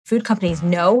food companies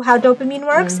know how dopamine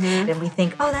works. And we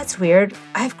think, oh, that's weird.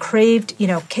 I've craved,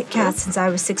 Kit Kats since I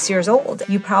was 6 years old.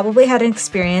 You probably had an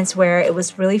experience where it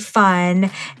was really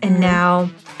fun. And now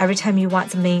every time you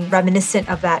want something reminiscent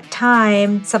of that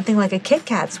time, something like a Kit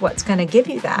Kat's what's going to give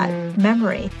you that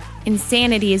memory.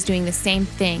 Insanity is doing the same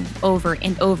thing over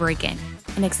and over again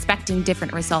and expecting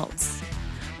different results.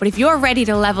 But if you're ready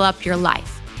to level up your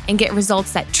life and get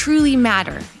results that truly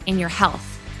matter in your health,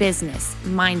 business,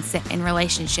 mindset, and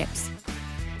relationships,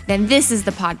 then this is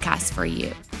the podcast for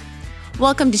you.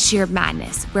 Welcome to Sheer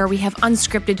Madness, where we have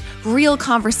unscripted, real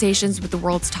conversations with the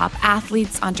world's top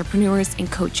athletes, entrepreneurs,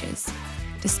 and coaches.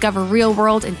 Discover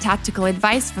real-world and tactical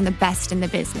advice from the best in the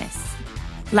business.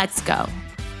 Let's go.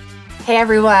 Hey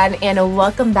everyone, and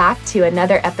welcome back to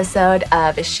another episode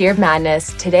of Sheer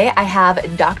Madness. Today I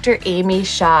have Dr. Amy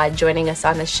Shah joining us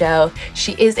on the show.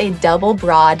 She is a double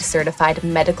board certified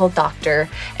medical doctor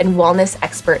and wellness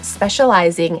expert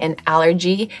specializing in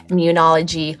allergy,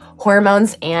 immunology,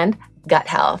 hormones, and gut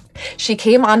health. She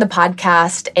came on the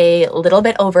podcast a little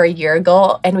bit over a year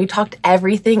ago, and we talked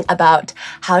everything about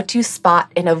how to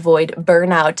spot and avoid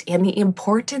burnout and the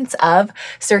importance of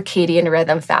circadian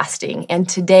rhythm fasting. And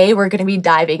today we're going to be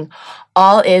diving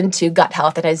all into gut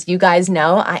health. And as you guys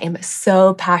know, I am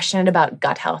so passionate about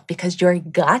gut health because your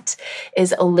gut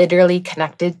is literally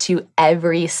connected to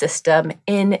every system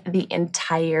in the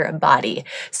entire body.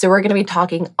 So we're going to be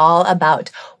talking all about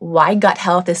why gut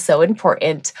health is so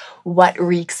important, what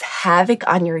wreaks havoc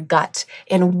on your gut,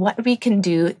 and what we can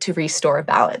do to restore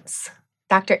balance.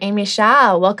 Dr. Amy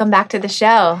Shah, welcome back to the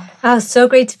show. Oh, so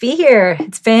great to be here.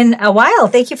 It's been a while.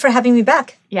 Thank you for having me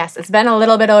back. Yes, it's been a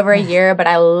little bit over a year, but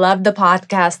I love the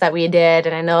podcast that we did.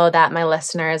 And I know that my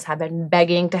listeners have been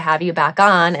begging to have you back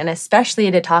on, and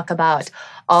especially to talk about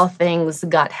all things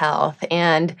gut health.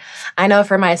 And I know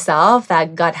for myself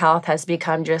that gut health has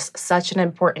become just such an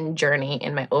important journey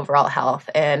in my overall health.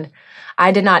 And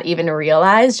I did not even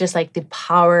realize just like the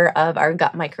power of our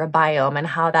gut microbiome and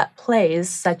how that plays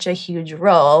such a huge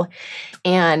role.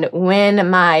 And when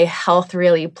my health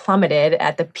really plummeted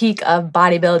at the peak of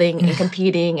bodybuilding and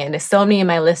competing, and so many of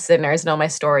my listeners know my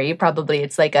story, probably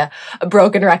it's like a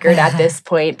broken record at this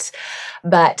point.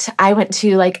 But I went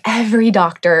to like every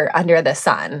doctor under the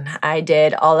sun. I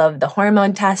did all of the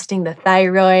hormone testing, the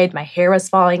thyroid, my hair was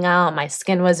falling out, my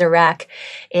skin was a wreck,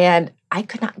 and I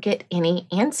could not get any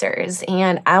answers.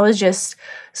 And I was just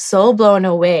so blown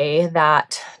away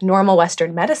that normal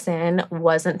Western medicine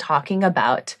wasn't talking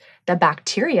about the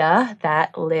bacteria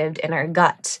that lived in our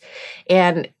gut.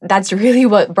 And that's really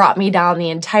what brought me down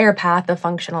the entire path of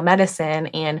functional medicine.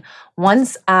 And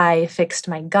once I fixed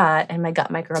my gut and my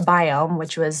gut microbiome,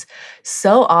 which was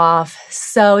so off,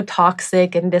 so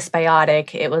toxic and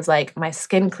dysbiotic, it was like my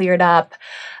skin cleared up,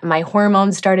 my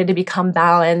hormones started to become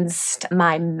balanced,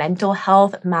 my mental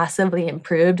health massively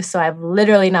improved. So I've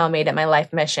literally now made it my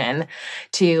life mission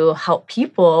to help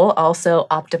people also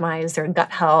optimize their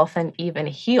gut health and even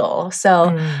heal.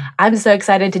 So I'm so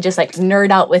excited to just like nerd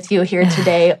out with you here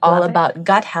today all about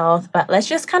gut health. But let's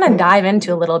just kind of dive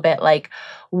into a little bit like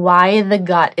why the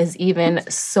gut is even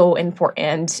so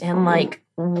important and like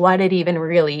what it even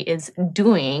really is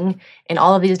doing in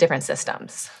all of these different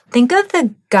systems. Think of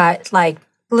the gut like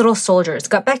little soldiers.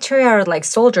 Gut bacteria are like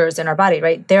soldiers in our body,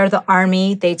 right? They're the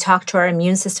army. They talk to our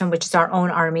immune system, which is our own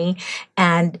army,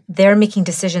 and they're making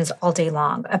decisions all day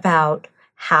long about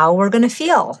how we're going to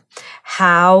feel,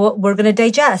 how we're going to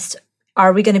digest.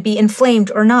 Are we going to be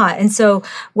inflamed or not? And so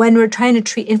when we're trying to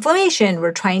treat inflammation,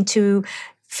 we're trying to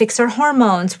fix our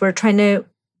hormones, we're trying to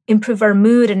improve our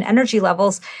mood and energy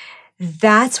levels,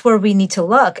 that's where we need to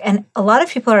look. And a lot of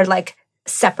people are like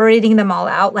separating them all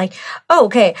out, like, oh,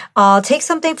 okay, I'll take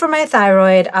something for my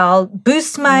thyroid, I'll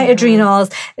boost my adrenals,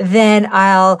 then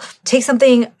I'll take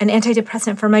something, an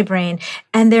antidepressant for my brain.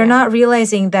 And they're not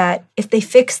realizing that if they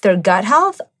fix their gut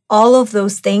health, all of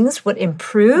those things would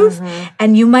improve,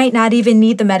 and you might not even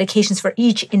need the medications for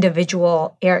each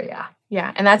individual area.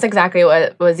 Yeah, and that's exactly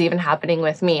what was even happening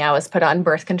with me. I was put on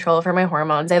birth control for my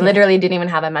hormones. I literally didn't even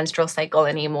have a menstrual cycle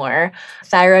anymore.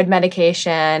 Thyroid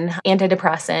medication,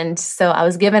 antidepressants. So I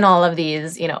was given all of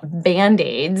these,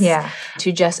 Band-Aids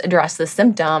to just address the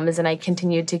symptoms. And I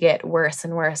continued to get worse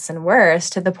and worse and worse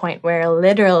to the point where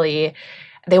literally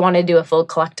they wanted to do a full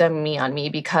colectomy on me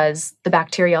because the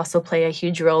bacteria also play a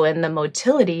huge role in the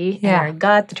motility in our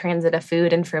gut, the transit of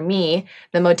food. And for me,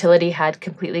 the motility had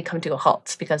completely come to a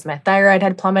halt because my thyroid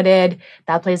had plummeted.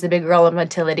 That plays a big role in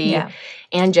motility. Yeah.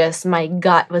 And just my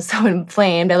gut was so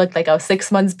inflamed. I looked like I was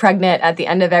 6 months pregnant at the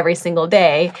end of every single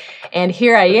day. And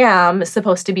here I am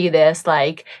supposed to be this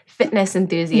like fitness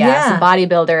enthusiast,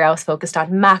 bodybuilder. I was focused on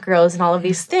macros and all of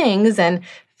these things. And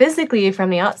physically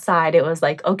from the outside, it was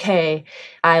like, okay,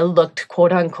 I looked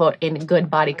quote unquote in good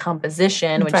body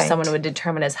composition, which someone would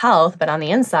determine as health. But on the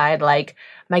inside, like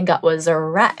my gut was a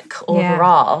wreck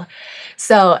overall.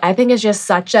 So I think it's just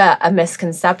such a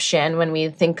misconception when we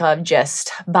think of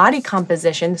just body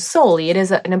composition solely. It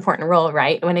is an important role,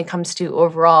 right? When it comes to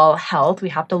overall health, we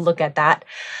have to look at that.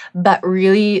 But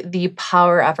really the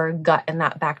power of our gut and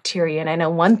that bacteria. And I know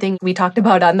one thing we talked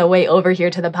about on the way over here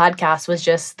to the podcast was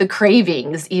just the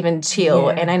cravings even too.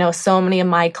 Yeah. And I know so many of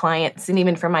my clients, and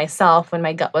even for myself, when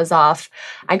my gut was off,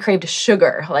 I craved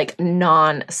sugar like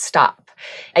nonstop.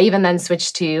 I even then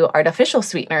switched to artificial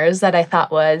sweeteners that I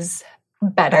thought was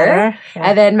better. Yeah.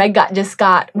 And then my gut just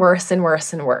got worse and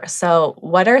worse and worse. So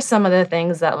what are some of the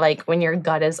things that, like, when your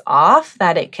gut is off,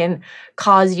 that it can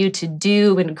cause you to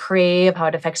do and crave, how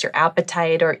it affects your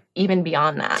appetite, or even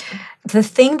beyond that? The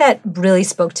thing that really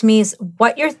spoke to me is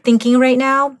what you're thinking right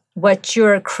now, what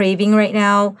you're craving right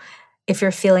now. If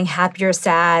you're feeling happy or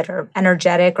sad or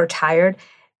energetic or tired,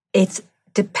 it's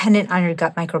dependent on your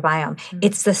gut microbiome. Mm-hmm.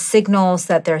 It's the signals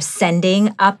that they're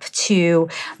sending up to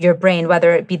your brain,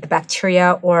 whether it be the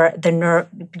bacteria or the nerve.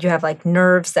 You have like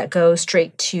nerves that go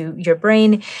straight to your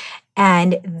brain,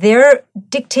 and they're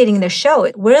dictating the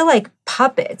show. We're like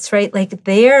puppets, right? Like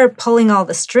they're pulling all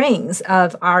the strings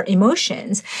of our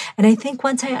emotions. And I think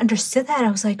once I understood that, I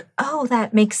was like, oh,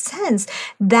 that makes sense.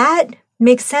 That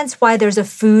makes sense why there's a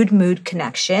food-mood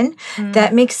connection.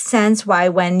 That makes sense why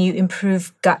when you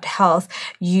improve gut health,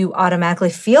 you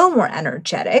automatically feel more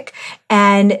energetic.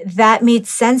 And that made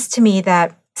sense to me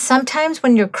that sometimes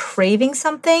when you're craving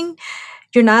something,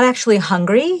 you're not actually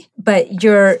hungry, but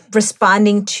you're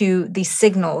responding to these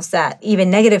signals, that even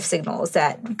negative signals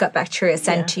that gut bacteria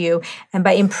send to you. And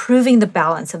by improving the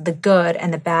balance of the good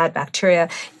and the bad bacteria,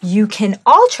 you can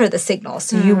alter the signals.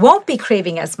 So you won't be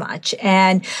craving as much,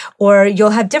 or you'll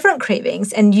have different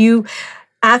cravings. And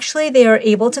actually, they are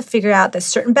able to figure out that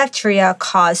certain bacteria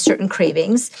cause certain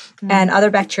cravings and other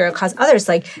bacteria cause others.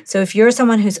 Like, so if you're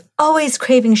someone who's always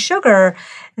craving sugar,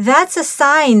 that's a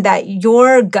sign that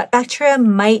your gut bacteria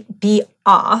might be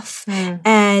off.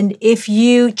 And if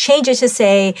you change it to,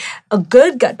 say, a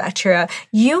good gut bacteria,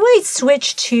 you might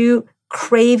switch to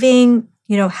craving,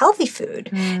 healthy food.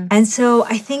 And so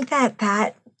I think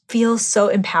that feels so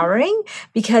empowering,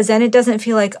 because then it doesn't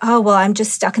feel like, oh, well, I'm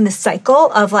just stuck in this cycle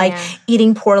of like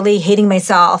eating poorly, hating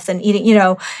myself and eating,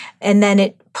 and then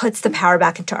it puts the power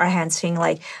back into our hands, being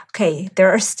like, okay, there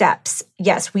are steps.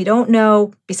 Yes, we don't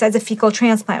know, besides a fecal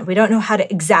transplant, we don't know how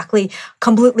to exactly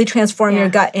completely transform your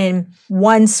gut in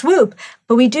one swoop,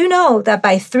 but we do know that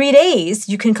by 3 days,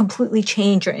 you can completely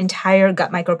change your entire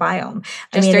gut microbiome.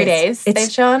 Just 3 days,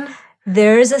 they've shown?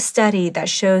 There's a study that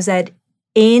shows that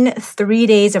in 3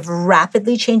 days of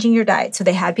rapidly changing your diet. So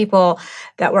they had people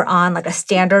that were on like a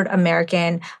standard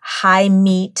American high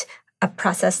meat, a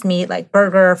processed meat like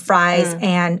burger, fries,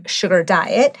 and sugar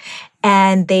diet.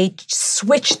 And they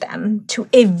switched them to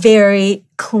a very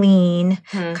clean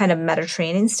kind of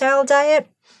Mediterranean style diet.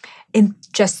 In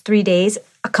just 3 days,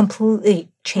 a completely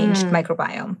changed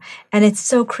microbiome. And it's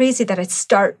so crazy that it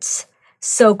starts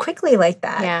so quickly like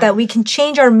that, that we can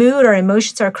change our mood, our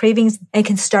emotions, our cravings, and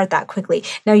can start that quickly.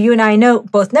 Now, you and I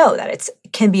both know that it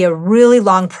can be a really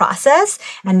long process,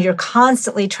 and you're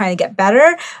constantly trying to get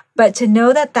better. But to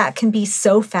know that can be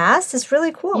so fast is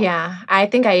really cool. Yeah. I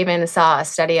think I even saw a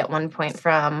study at one point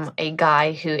from a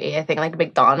guy who ate, I think, like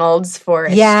McDonald's for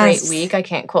a straight week. I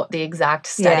can't quote the exact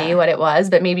study, what it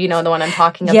was, but maybe you know the one I'm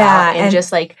talking about. And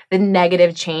just like the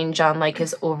negative change on like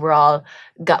his overall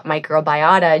gut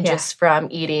microbiota just from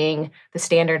eating the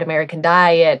standard American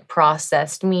diet,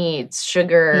 processed meats,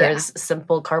 sugars,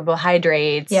 simple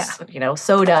carbohydrates,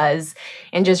 sodas,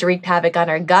 and just wreaked havoc on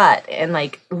our gut. And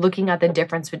like looking at the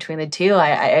difference between the two,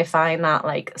 I find that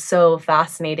like so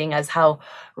fascinating as how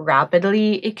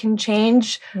rapidly it can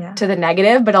change to the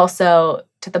negative, but also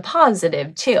to the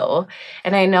positive too.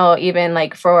 And I know even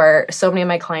like for so many of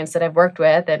my clients that I've worked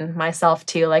with, and myself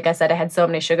too, like I said, I had so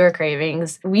many sugar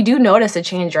cravings. We do notice a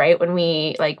change, right? When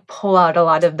we like pull out a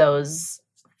lot of those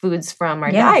foods from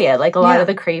our diet, like a lot of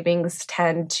the cravings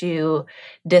tend to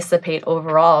dissipate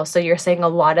overall. So you're saying a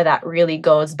lot of that really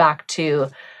goes back to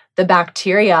the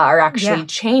bacteria are actually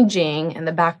changing, and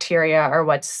the bacteria are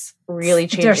what's really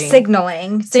changing. They're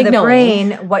signaling to the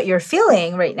brain what you're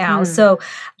feeling right now. So,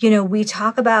 we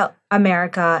talk about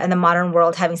America and the modern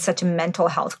world having such a mental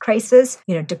health crisis.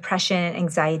 Depression and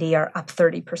anxiety are up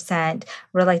 30%.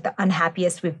 We're like the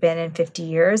unhappiest we've been in 50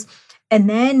 years. And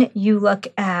then you look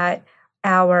at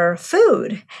our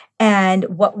food and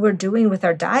what we're doing with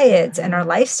our diets and our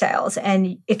lifestyles.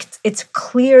 And it's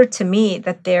clear to me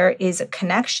that there is a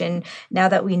connection now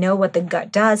that we know what the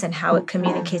gut does and how it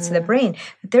communicates to the brain.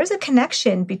 There's a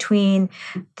connection between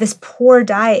this poor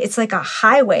diet. It's like a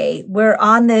highway. We're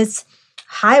on this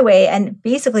highway, and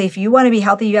basically if you want to be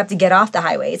healthy, you have to get off the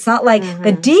highway. It's not like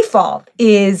the default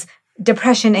is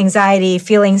depression, anxiety,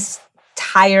 feelings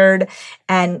tired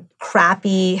and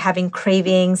crappy, having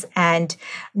cravings and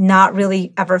not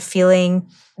really ever feeling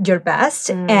your best.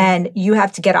 And you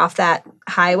have to get off that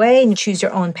highway and choose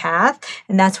your own path.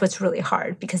 And that's what's really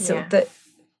hard, because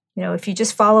if you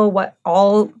just follow what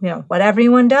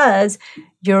everyone does,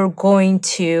 you're going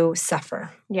to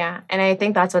suffer. Yeah. And I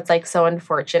think that's what's like so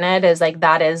unfortunate is like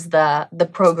that is the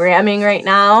programming right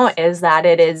now, is that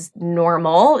it is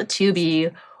normal to be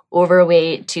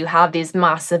overweight, to have these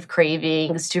massive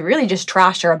cravings, to really just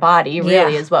trash our body,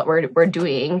 really is what we're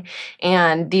doing.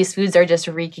 And these foods are just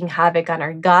wreaking havoc on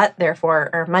our gut, therefore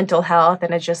our mental health.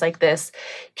 And it's just like this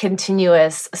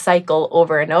continuous cycle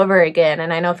over and over again.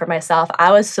 And I know for myself,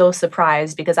 I was so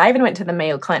surprised because I even went to the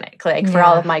Mayo Clinic, for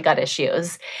all of my gut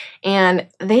issues. And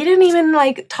they didn't even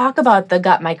talk about the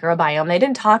gut microbiome. They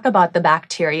didn't talk about the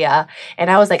bacteria.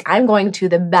 And I was like, I'm going to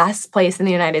the best place in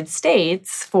the United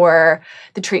States for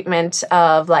the treatment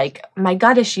of my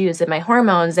gut issues and my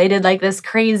hormones. They did this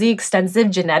crazy extensive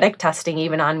genetic testing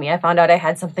even on me. I found out I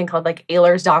had something called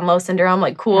Ehlers-Danlos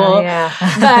syndrome. Cool. Oh, yeah.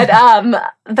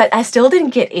 But I still didn't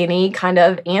get any kind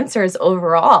of answers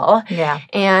overall. Yeah.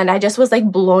 And I just was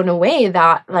blown away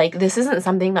that this isn't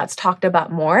something that's talked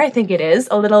about more. I think it is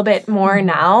a little bit more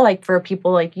now, for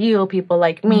people like you, people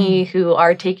like me, who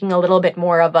are taking a little bit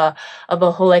more of a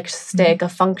holistic, a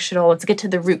functional, let's get to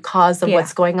the root cause of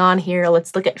what's going on here.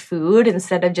 Let's look at food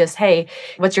instead of just, hey,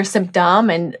 what's your symptom,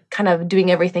 and kind of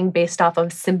doing everything based off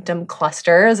of symptom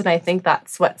clusters. And I think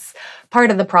that's what's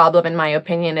part of the problem, in my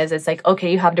opinion, is it's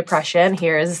okay, you have depression.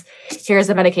 Here's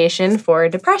a medication for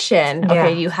depression. Yeah.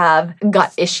 Okay, you have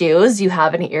gut issues. You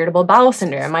have an irritable bowel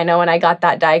syndrome. I know when I got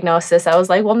that diagnosis, I was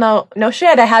like, well, no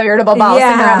shit, I have irritable bowel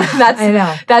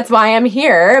syndrome. That's why I'm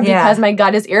here, because my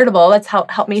gut is irritable. Let's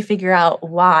help me figure out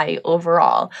why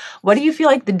overall. What do you feel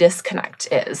like the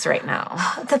disconnect is right now?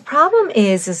 The problem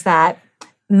is that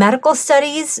medical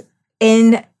studies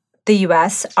in the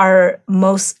US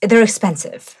they're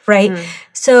expensive, right?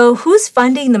 So who's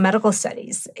funding the medical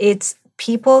studies? It's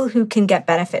people who can get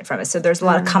benefit from it. So there's a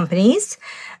lot of companies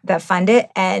that fund it,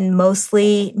 and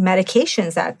mostly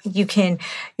medications that you can,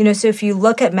 so if you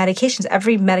look at medications,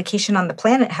 every medication on the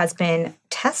planet has been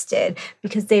tested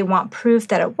because they want proof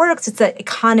that it works. It's the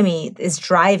economy is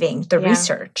driving the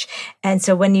research. And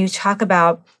so when you talk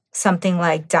about something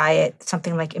like diet,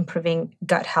 something like improving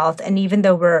gut health, and even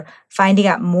though we're finding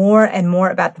out more and more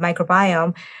about the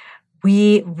microbiome,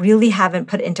 we really haven't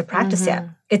put it into practice yet.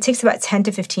 It takes about 10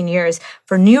 to 15 years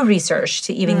for new research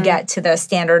to even get to the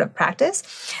standard of practice.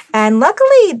 And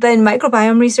luckily, the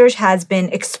microbiome research has been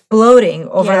exploding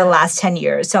over the last 10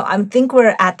 years. So I think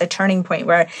we're at the turning point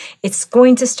where it's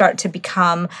going to start to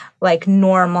become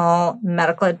normal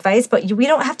medical advice, but we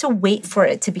don't have to wait for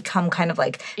it to become kind of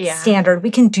standard.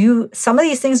 We can do, some of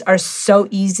these things are so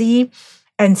easy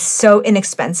and so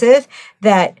inexpensive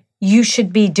that you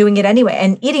should be doing it anyway.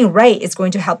 And eating right is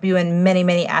going to help you in many,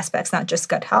 many aspects, not just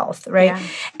gut health, right? Yeah.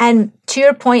 And to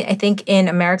your point, I think in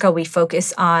America, we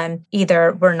focus on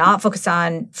we're not focused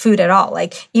on food at all.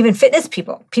 Even fitness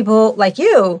people like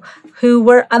you who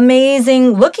were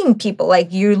amazing looking people,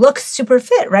 you look super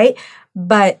fit, right?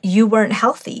 But you weren't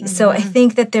healthy. So I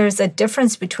think that there's a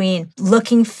difference between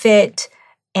looking fit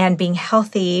and being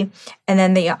healthy. And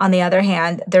then on the other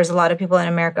hand, there's a lot of people in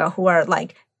America who are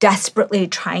desperately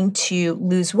trying to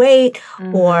lose weight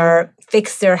or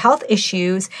fix their health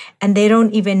issues, and they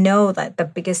don't even know that the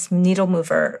biggest needle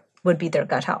mover would be their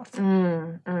gut health.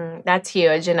 That's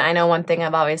huge. And I know one thing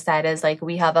I've always said is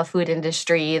we have a food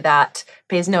industry that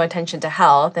pays no attention to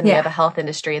health, and we have a health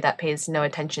industry that pays no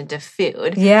attention to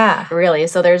food. Yeah. Really.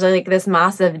 So there's this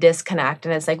massive disconnect,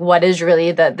 and it's what is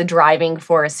really the driving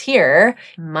force here?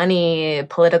 Money,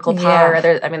 political power.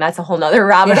 Yeah. That's a whole nother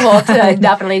rabbit hole to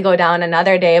definitely go down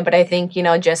another day. But I think,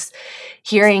 just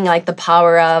hearing the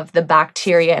power of the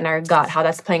bacteria in our gut, how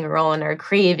that's playing a role in our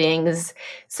cravings.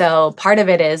 So part of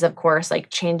it is, of course,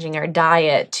 changing our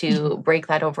diet to break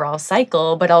that overall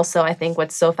cycle. But also I think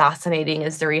what's so fascinating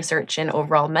is the research in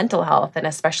overall mental health, and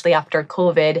especially after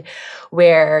COVID,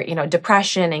 where,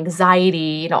 depression,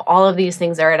 anxiety, all of these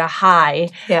things are at a high.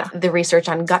 Yeah. The research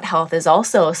on gut health is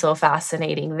also so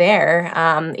fascinating there.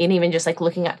 And even just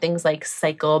looking at things like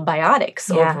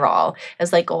psychobiotics overall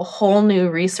as a whole new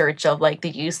research of like the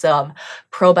use of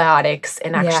probiotics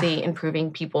and actually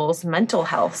improving people's mental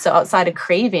health. So outside of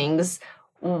cravings,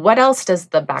 what else does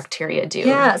the bacteria do?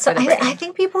 Yeah, so I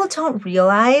think people don't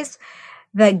realize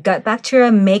that gut bacteria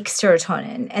make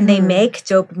serotonin and they make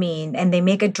dopamine and they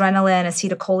make adrenaline,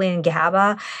 acetylcholine, and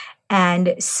GABA.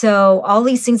 And so all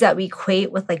these things that we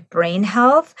equate with like brain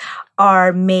health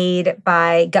are made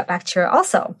by gut bacteria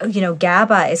also. You know,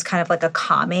 GABA is kind of like a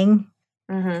calming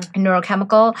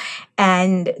neurochemical.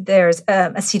 And there's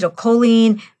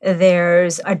acetylcholine,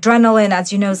 there's adrenaline,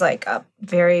 as you know, is like a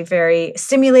very, very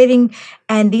stimulating.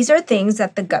 And these are things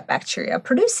that the gut bacteria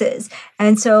produces.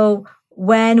 And so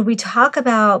when we talk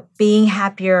about being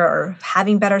happier or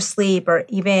having better sleep or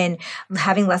even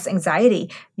having less anxiety,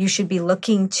 you should be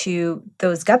looking to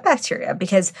those gut bacteria,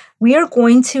 because we are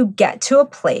going to get to a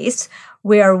place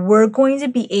where we're going to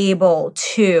be able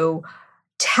to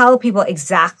tell people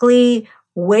exactly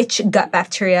which gut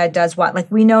bacteria does what.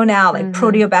 Like we know now, like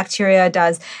proteobacteria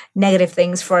does negative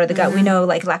things for the gut. We know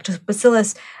like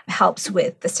lactobacillus helps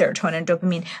with the serotonin and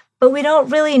dopamine, but we don't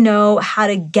really know how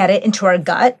to get it into our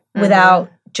gut without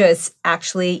just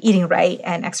actually eating right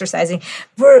and exercising.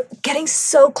 We're getting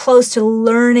so close to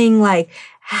learning like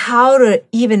how to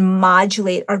even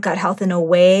modulate our gut health in a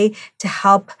way to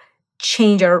help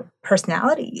change our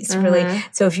personalities, really.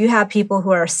 So if you have people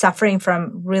who are suffering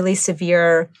from really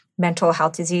severe mental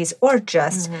health disease or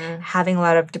just having a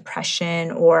lot of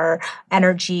depression or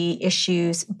energy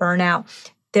issues, burnout,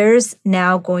 there's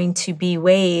now going to be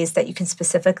ways that you can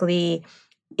specifically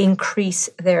increase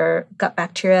their gut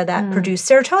bacteria that produce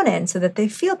serotonin so that they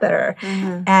feel better.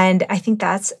 And I think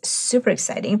that's super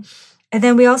exciting. And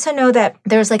then we also know that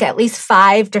there's like at least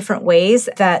 5 different ways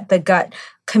that the gut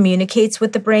communicates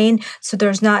with the brain. So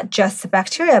there's not just the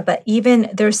bacteria, but even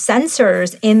there's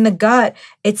sensors in the gut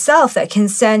itself that can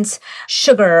sense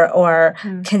sugar or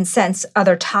can sense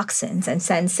other toxins and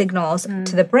send signals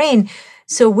to the brain.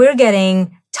 So we're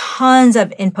getting tons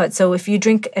of input. So if you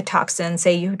drink a toxin,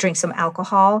 say you drink some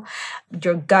alcohol,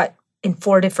 your gut in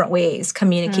 4 different ways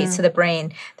communicates to the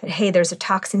brain that, hey, there's a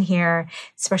toxin here.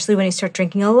 Especially when you start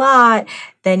drinking a lot,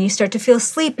 then you start to feel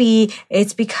sleepy.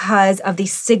 It's because of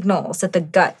these signals that the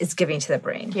gut is giving to the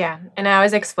brain. Yeah. And I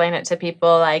always explain it to people,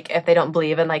 like, if they don't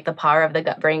believe in, like, the power of the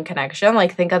gut-brain connection,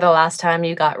 like, think of the last time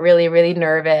you got really, really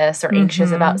nervous or anxious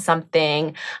about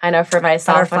something. I know for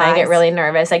myself, when I get really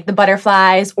nervous, like, the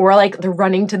butterflies or, like, the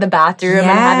running to the bathroom and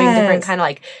having different kind of,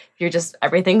 like, you're just,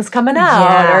 everything's coming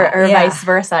out or vice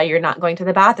versa. You're not going to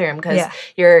the bathroom because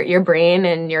your brain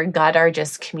and your gut are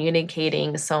just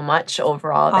communicating so much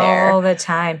overall there. All the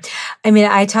time. I mean,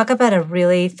 I talk about a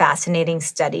really fascinating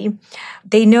study.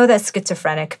 They know that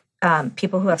schizophrenic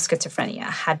people who have schizophrenia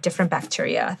have different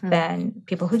bacteria than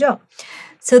people who don't.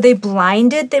 So they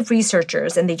blinded the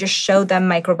researchers and they just showed them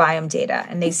microbiome data.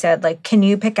 And they said, like, can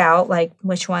you pick out, like,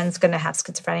 which one's going to have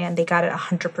schizophrenia? And they got it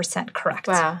 100% correct.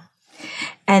 Wow.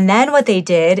 And then what they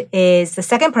did is the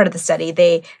second part of the study,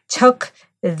 they took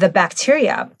the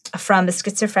bacteria from the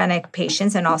schizophrenic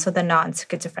patients and also the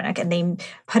non-schizophrenic, and they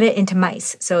put it into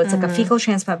mice. So it's like a fecal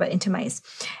transplant, but into mice.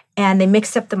 And they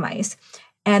mixed up the mice.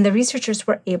 And the researchers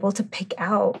were able to pick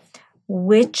out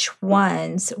which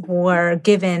ones were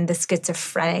given the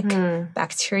schizophrenic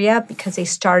bacteria because they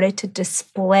started to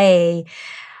display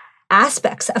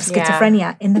aspects of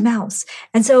schizophrenia in the mouse.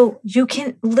 And so you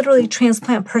can literally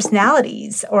transplant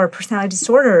personalities or personality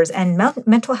disorders and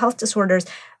mental health disorders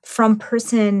from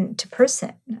person to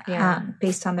person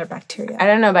based on their bacteria. I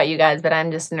don't know about you guys, but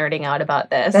I'm just nerding out about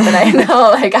this. But I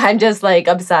know, like, I'm just, like,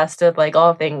 obsessed with, like,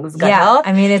 all things gut health.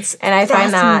 I mean, it's and I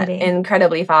find that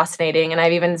incredibly fascinating. And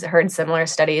I've even heard similar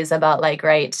studies about, like,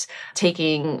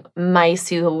 taking mice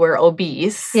who were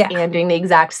obese and doing the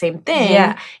exact same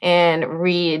thing and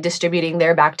redistributing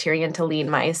their bacteria into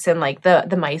lean mice, and, like,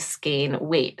 the mice gain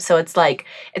weight. So it's, like,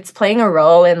 it's playing a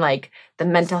role in, like, the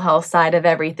mental health side of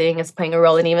everything. Is playing a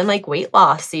role in even, like, weight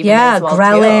loss even as well,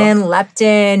 ghrelin,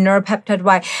 leptin, neuropeptide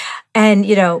Y. And,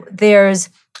 you know, there's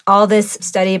all this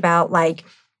study about, like,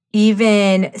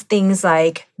 even things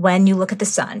like when you look at the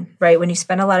sun, right? When you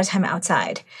spend a lot of time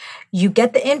outside, you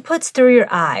get the inputs through your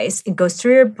eyes, it goes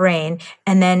through your brain,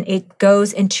 and then it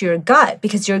goes into your gut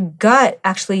because your gut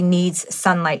actually needs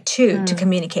sunlight too to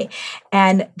communicate.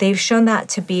 And they've shown that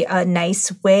to be a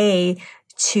nice way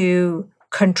to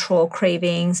control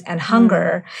cravings and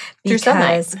hunger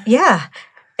because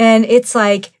and it's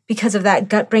like because of that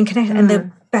gut brain connection. And the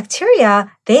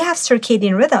bacteria, they have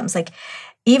circadian rhythms. Like,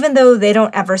 even though they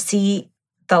don't ever see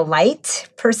the light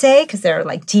per se because they're,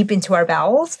 like, deep into our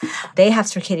bowels, they have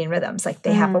circadian rhythms. Like,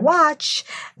 they have a watch,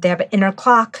 they have an inner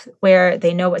clock where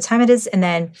they know what time it is, and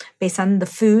then based on the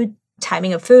food,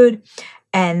 timing of food,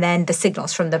 and then the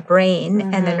signals from the brain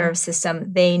and the nervous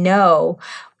system, they know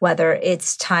whether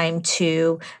it's time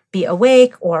to be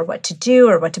awake or what to do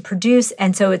or what to produce.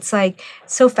 And so it's like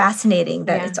so fascinating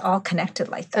that it's all connected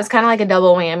like that. So it's kind of like a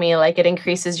double whammy. Like it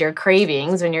increases your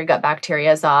cravings when your gut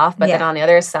bacteria is off. But then on the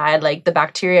other side, like the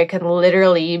bacteria can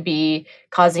literally be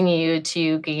causing you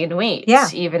to gain weight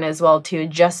even as well too,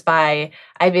 just by,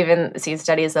 I've even seen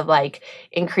studies of like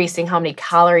increasing how many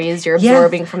calories you're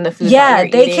absorbing from the food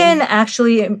that you're eating. Can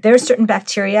actually, there's certain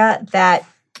bacteria that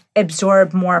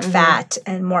absorb more fat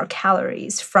and more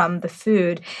calories from the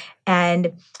food,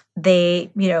 and they,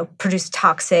 produce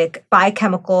toxic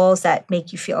biochemicals that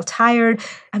make you feel tired.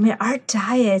 I mean, our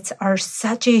diets are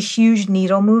such a huge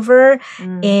needle mover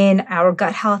in our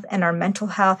gut health and our mental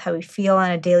health, how we feel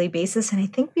on a daily basis. And I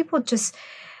think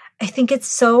I think it's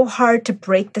so hard to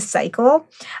break the cycle.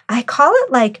 I call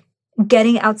it like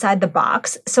getting outside the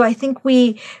box. So I think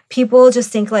people just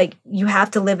think like you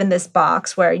have to live in this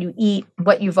box where you eat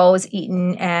what you've always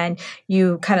eaten and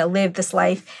you kind of live this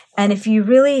life. And if you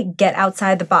really get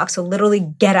outside the box, so literally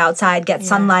get outside, get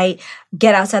sunlight,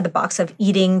 get outside the box of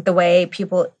eating the way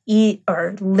people eat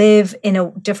or live in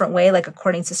a different way, like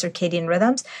according to circadian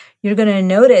rhythms, you're going to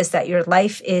notice that your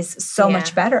life is so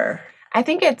much better. I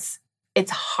think it's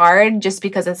hard just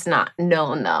because it's not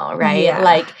known though, right? Yeah.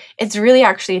 Like it's really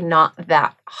actually not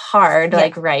that hard,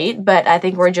 right? But I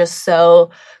think we're just so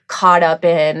caught up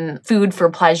in food for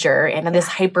pleasure and this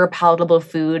hyper palatable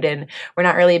food, and we're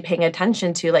not really paying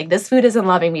attention to like this food isn't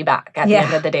loving me back at the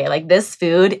end of the day. Like this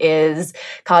food is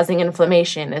causing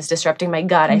inflammation, is disrupting my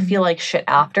gut. I feel like shit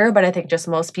after, but I think just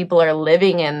most people are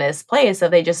living in this place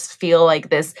of they just feel like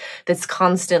this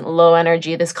constant low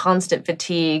energy, this constant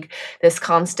fatigue, this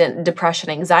constant depression,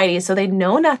 anxiety. So they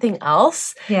know nothing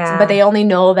else, but they only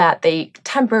know that they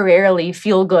temporarily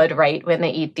feel good, right, when they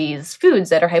eat these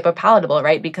foods that are hyperpalatable,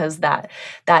 right? Because that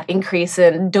increase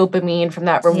in dopamine from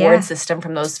that reward system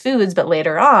from those foods, but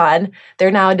later on, they're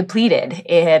now depleted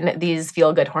in these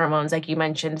feel-good hormones, like you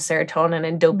mentioned, serotonin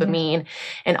and dopamine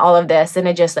and all of this. And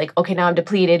it just like, okay, now I'm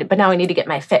depleted, but now I need to get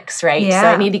my fix, right? So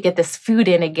I need to get this food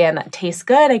in again that tastes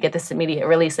good. I get this immediate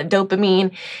release of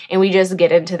dopamine, and we just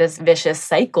get into this vicious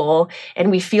cycle, and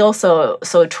we feel so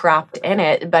trapped in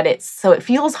it. But it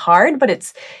feels hard, but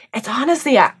it's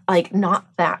honestly like not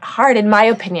that hard, in my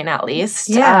opinion, at least.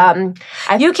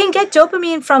 You can get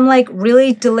dopamine from like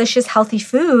really delicious, healthy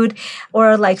food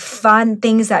or like fun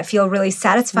things that feel really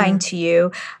satisfying to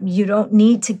you. You don't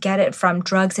need to get it from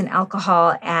drugs and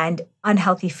alcohol and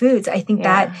unhealthy foods. I think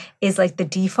that is like the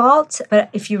default. But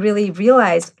if you really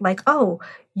realize like, oh,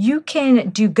 you can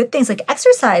do good things like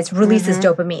exercise releases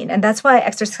dopamine. And that's why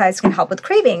exercise can help with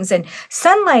cravings, and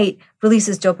sunlight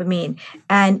releases dopamine,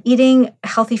 and eating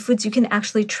healthy foods, you can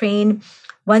actually train.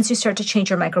 Once you start to change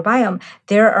your microbiome,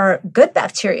 there are good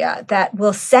bacteria that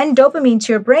will send dopamine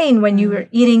to your brain when you are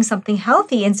eating something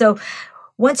healthy. And so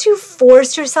once you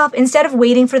force yourself, instead of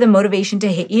waiting for the motivation to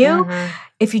hit you,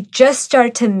 if you just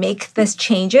start to make these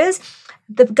changes,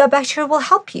 the gut bacteria will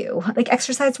help you. Like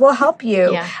exercise will help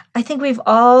you. Yeah. I think we've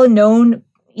all known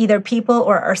either people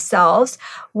or ourselves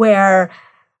where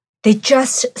they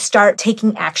just start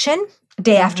taking action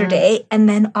day after day, and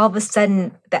then all of a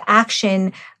sudden the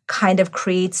action kind of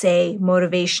creates a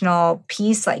motivational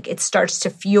piece, like it starts to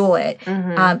fuel it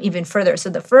even further. So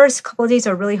the first couple of days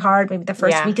are really hard. Maybe the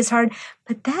first week is hard,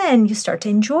 but then you start to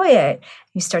enjoy it.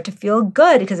 You start to feel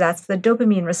good because that's the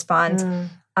dopamine response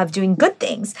of doing good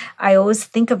things. I always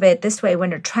think of it this way: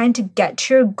 when you're trying to get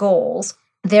to your goals,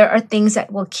 there are things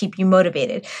that will keep you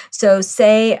motivated. So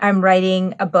say I'm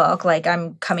writing a book, like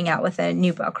I'm coming out with a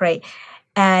new book, right?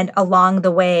 And along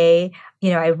the way,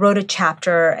 I wrote a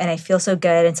chapter and I feel so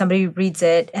good, and somebody reads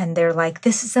it and they're like,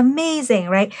 this is amazing,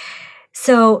 right?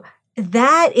 So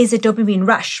that is a dopamine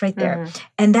rush right there.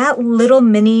 And that little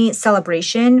mini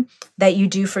celebration that you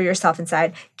do for yourself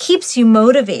inside keeps you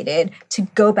motivated to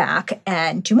go back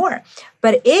and do more.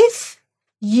 But if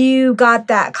you got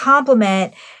that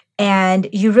compliment and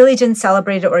you really didn't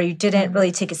celebrate it, or you didn't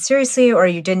really take it seriously, or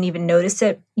you didn't even notice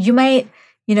it, you might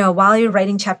while you're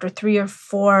writing chapter 3 or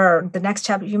 4, or the next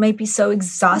chapter, you might be so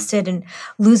exhausted and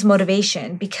lose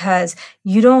motivation because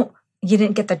you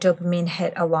didn't get the dopamine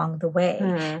hit along the way.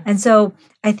 And so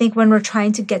I think when we're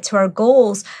trying to get to our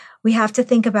goals, we have to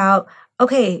think about,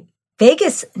 okay,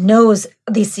 Vegas knows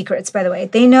these secrets, by the way.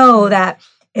 They know that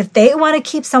if they want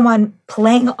to keep someone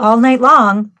playing all night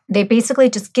long, they basically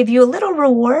just give you a little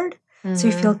reward so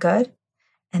you feel good.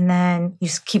 And then you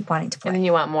just keep wanting to play. And then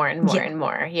you want more and more and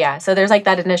more. Yeah. So there's like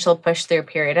that initial push through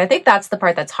period. I think that's the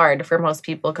part that's hard for most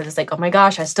people, because it's like, oh my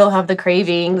gosh, I still have the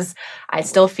cravings. I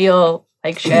still feel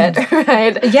like shit,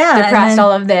 right? Yeah. Depressed,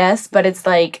 all of this. But it's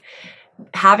like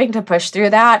having to push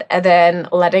through that and then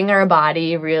letting our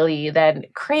body really then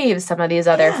crave some of these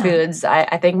other foods.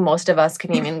 I think most of us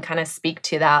can even kind of speak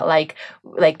to that. Like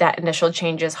that initial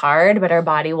change is hard, but our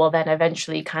body will then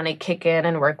eventually kind of kick in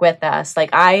and work with us. Like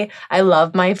I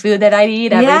love my food that I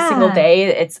eat every single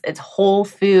day. It's whole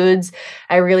foods.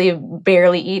 I really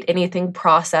barely eat anything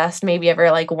processed, maybe ever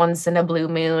like once in a blue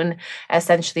moon,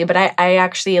 essentially. But I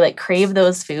actually like crave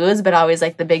those foods, but always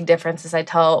like the big differences I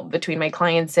tell between my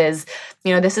clients is,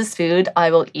 you know, this is food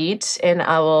I will eat and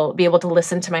I will be able to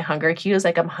listen to my hunger cues.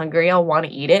 Like I'm hungry, I'll want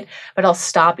to eat it, but I'll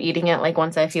stop eating it like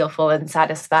once I feel full and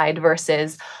satisfied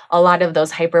versus a lot of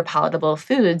those hyper palatable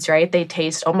foods, right? They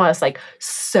taste almost like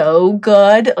so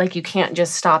good. Like you can't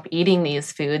just stop eating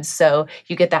these foods. So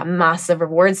you get that massive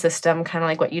reward system, kind of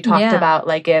like what you talked about,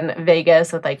 like in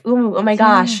Vegas with like, ooh, oh my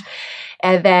gosh.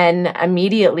 And then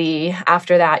immediately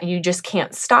after that, you just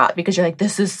can't stop because you're like,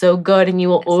 this is so good. And you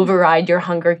will override your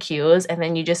hunger cues. And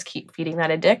then you just keep feeding that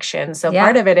addiction. So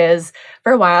part of it is,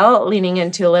 for a while, leaning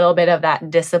into a little bit of that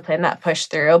discipline, that push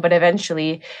through. But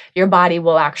eventually, your body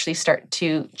will actually start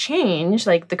to change,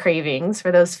 like the cravings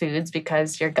for those foods,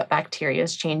 because your gut bacteria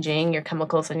is changing, your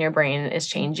chemicals in your brain is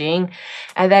changing.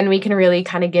 And then we can really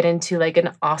kind of get into like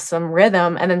an awesome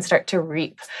rhythm and then start to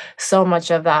reap so much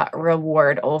of that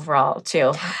reward overall.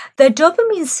 Too. The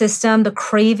dopamine system, the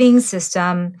craving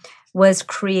system, was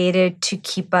created to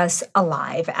keep us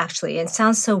alive, actually. It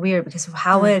sounds so weird because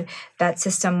how would that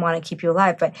system want to keep you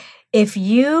alive? But if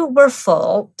you were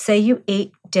full, say you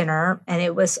ate dinner and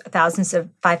it was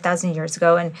 5,000 years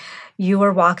ago, and you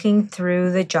were walking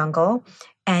through the jungle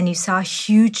and you saw a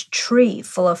huge tree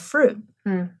full of fruit,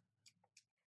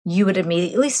 you would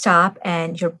immediately stop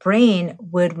and your brain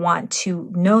would want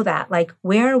to know that, like,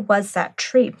 where was that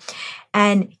tree?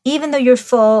 And even though you're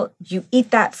full, you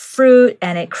eat that fruit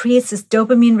and it creates this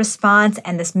dopamine response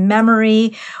and this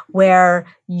memory where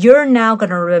you're now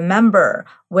going to remember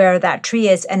where that tree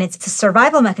is. And it's a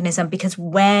survival mechanism because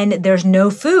when there's no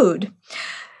food,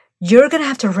 you're going to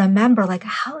have to remember, like,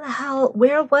 how the hell,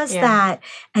 where was that?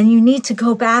 And you need to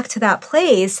go back to that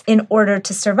place in order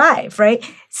to survive, right?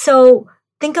 So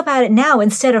think about it now.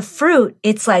 Instead of fruit,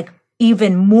 it's like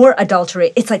even more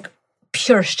adulterate. It's like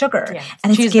pure sugar.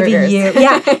 And it's giving you,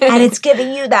 and it's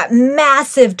giving you that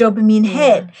massive dopamine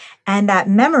hit and that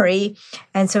memory.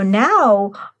 And so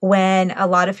now when a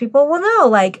lot of people will know,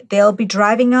 like they'll be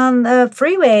driving on the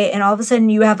freeway and all of a sudden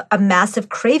you have a massive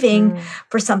craving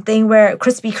for something where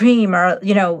Krispy Kreme or,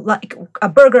 you know, like a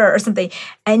burger or something.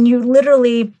 And you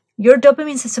literally, your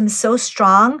dopamine system is so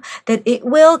strong that it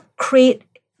will create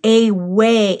a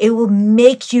way, it will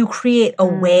make you create a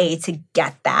way to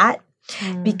get that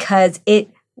because it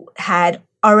had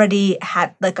already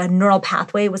had like a neural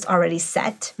pathway was already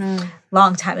set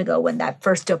long time ago when that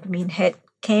first dopamine hit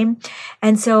came.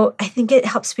 And so I think it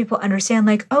helps people understand,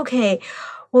 like, okay,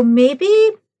 well, maybe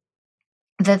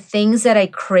the things that I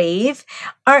crave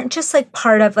aren't just like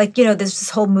part of, like, you know, there's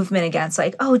this whole movement against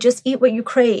like, oh, just eat what you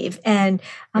crave. And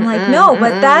I'm like, no,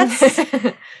 but that's,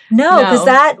 no, because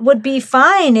that would be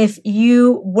fine if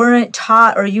you weren't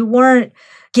taught or you weren't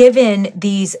given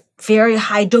these very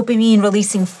high dopamine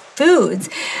releasing foods.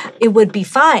 It would be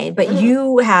fine. But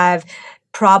you have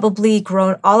probably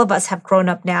grown, all of us have grown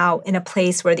up now in a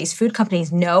place where these food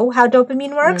companies know how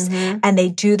dopamine works and they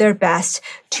do their best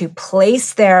to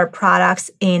place their products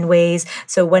in ways.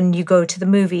 So when you go to the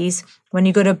movies, when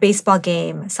you go to a baseball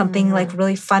game, something like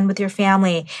really fun with your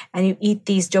family, and you eat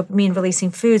these dopamine releasing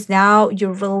foods, now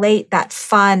you relate that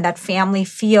fun, that family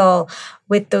feel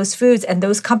with those foods. And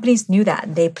those companies knew that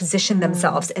and they positioned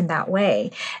themselves in that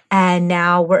way. And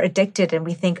now we're addicted and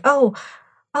we think, oh,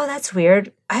 that's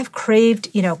weird. I've craved,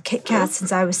 you know, Kit Kats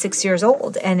since I was 6 years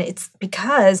old. And it's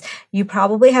because you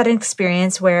probably had an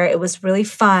experience where it was really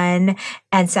fun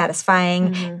and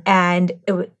satisfying and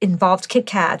it involved Kit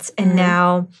Kats. And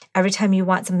now every time you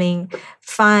want something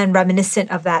fun,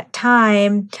 reminiscent of that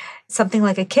time, something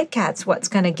like a Kit Kat's what's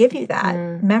going to give you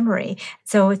that memory.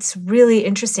 So it's really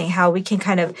interesting how we can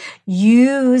kind of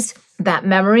use that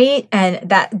memory, and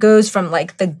that goes from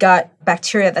like the gut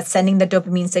bacteria that's sending the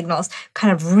dopamine signals,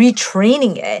 kind of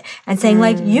retraining it and saying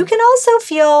like, you can also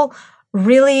feel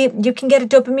really, you can get a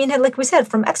dopamine hit, like we said,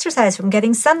 from exercise, from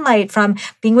getting sunlight, from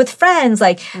being with friends,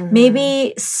 like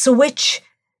maybe switch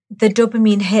the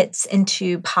dopamine hits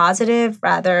into positive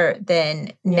rather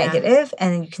than negative,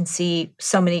 and you can see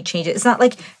so many changes. It's not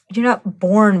like you're not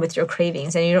born with your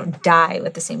cravings and you don't die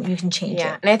with the same, you can change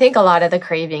it. And I think a lot of the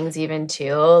cravings even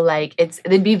too, like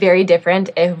it'd be very different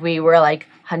if we were like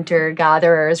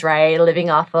hunter-gatherers, right? Living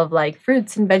off of like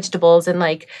fruits and vegetables, and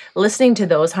like listening to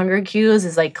those hunger cues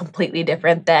is like completely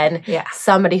different than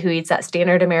somebody who eats that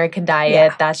standard American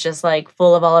diet that's just like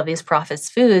full of all of these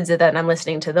processed foods, and then I'm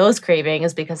listening to those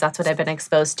cravings because that's what I've been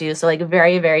exposed to. So like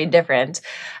very, very different.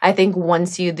 I think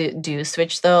once you do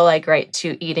switch though, like right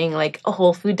to eating like a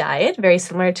whole food diet, very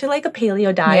similar to like a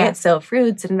paleo diet. So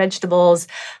fruits and vegetables,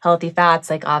 healthy fats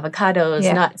like avocados,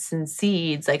 nuts and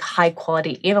seeds, like high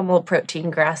quality animal protein,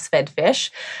 grass-fed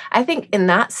fish. I think in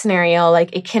that scenario,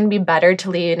 like it can be better to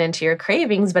lean into your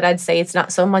cravings, but I'd say it's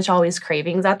not so much always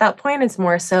cravings at that point. It's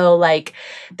more so like,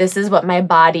 this is what my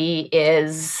body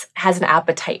has an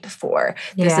appetite for.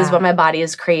 This is what my body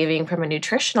is craving from a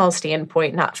nutritional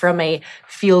standpoint, not from a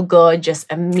feel good,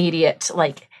 just immediate,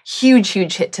 like huge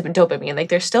hit to dopamine. Like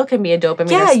there still can be a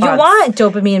dopamine response. You want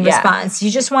dopamine response.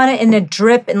 You just want it in a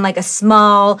drip, in like a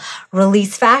small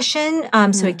release fashion.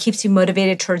 So it keeps you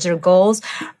motivated towards your goals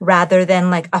rather than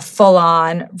like a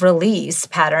full-on release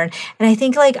pattern. And I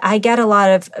think like I get a lot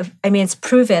of, I mean, it's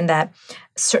proven that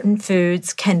certain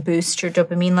foods can boost your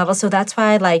dopamine level. So that's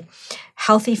why I like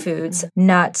healthy foods,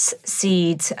 nuts,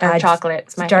 seeds. Dark chocolate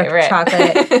is my Dark favorite.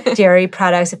 chocolate, dairy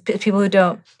products. People who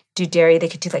don't do dairy, they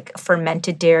could do like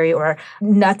fermented dairy, or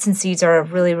nuts and seeds are a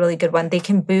really, really good one. They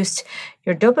can boost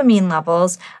your dopamine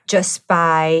levels just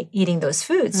by eating those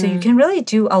foods. So you can really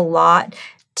do a lot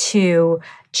to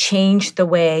change the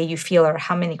way you feel or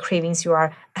how many cravings you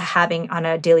are having on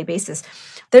a daily basis.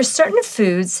 There's certain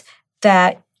foods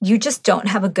that you just don't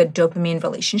have a good dopamine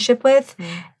relationship with.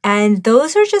 And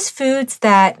those are just foods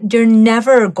that you're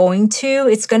never going to.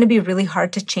 It's going to be really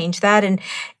hard to change that. And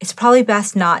it's probably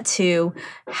best not to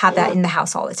have that in the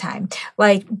house all the time.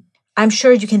 Like, I'm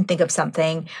sure you can think of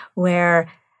something where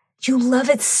you love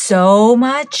it so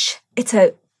much. It's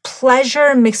a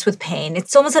pleasure mixed with pain.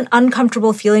 It's almost an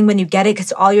uncomfortable feeling when you get it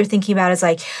because all you're thinking about is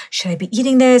like, should I be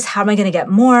eating this? How am I going to get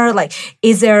more? Like,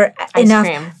 is there enough?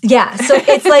 Ice cream. Yeah. So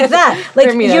it's like that.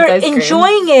 Like you're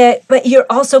enjoying it, but you're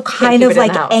also kind of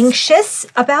like anxious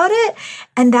about it.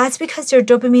 And that's because your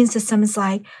dopamine system is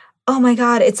like, oh my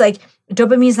God, it's like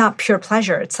dopamine is not pure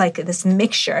pleasure. It's like this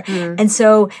mixture. And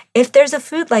so if there's a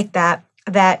food like that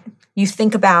you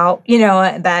think about, you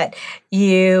know, that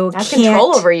you has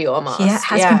control over you almost.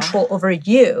 Has control over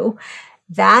you.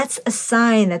 That's a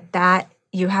sign that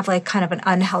you have like kind of an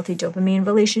unhealthy dopamine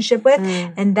relationship with.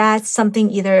 And that's something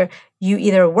you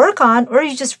either work on or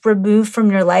you just remove from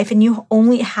your life and you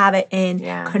only have it in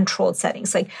controlled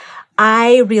settings. Like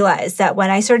I realized that when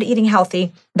I started eating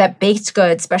healthy, that baked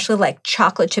goods, especially like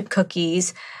chocolate chip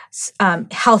cookies,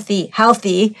 healthy,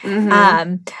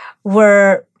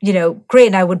 were, you know, great.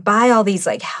 And I would buy all these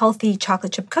like healthy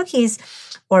chocolate chip cookies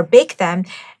or bake them.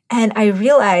 And I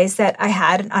realized that I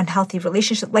had an unhealthy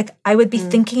relationship. Like I would be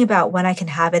thinking about when I can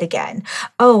have it again.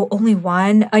 Oh, only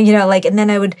one, you know, like, and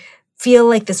then I would feel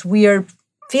like this weird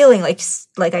feeling,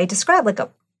 like I described, like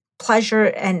a pleasure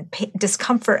and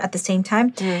discomfort at the same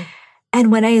time.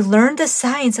 And when I learned the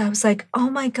science, I was like,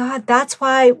 oh my God, that's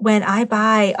why when I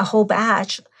buy a whole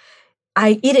batch,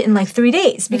 I eat it in like 3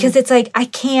 days because it's like,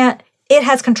 it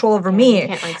has control over me.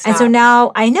 And so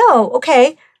now I know,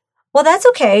 okay, well, that's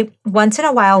okay. Once in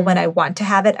a while when I want to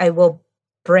have it, I will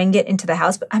bring it into the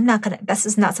house, but this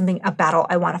is not a battle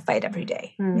I want to fight every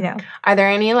day, you know? Are there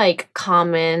any like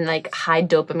common, like high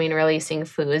dopamine releasing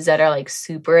foods that are like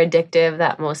super addictive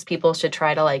that most people should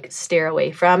try to like steer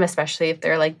away from, especially if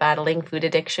they're like battling food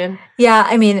addiction? Yeah.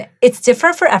 I mean, it's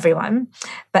different for everyone,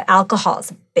 but alcohol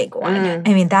is a big one.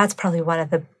 I mean, that's probably one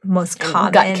of the most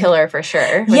common. Gut killer for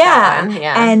sure. Yeah.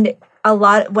 And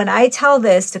when I tell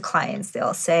this to clients,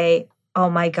 they'll say, oh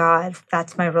my God,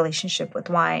 that's my relationship with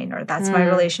wine, or that's my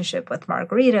relationship with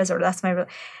margaritas, or that's my, and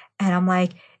I'm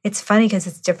like, it's funny because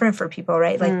it's different for people,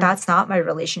 right? Like that's not my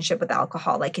relationship with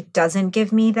alcohol. Like it doesn't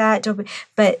give me that dopamine,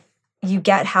 but you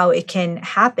get how it can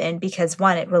happen because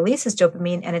one, it releases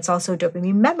dopamine and it's also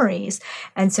dopamine memories.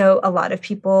 And so a lot of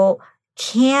people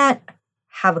can't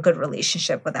have a good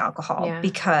relationship with alcohol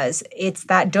because it's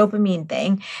that dopamine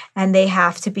thing, and they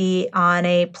have to be on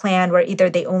a plan where either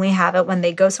they only have it when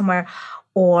they go somewhere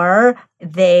or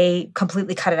they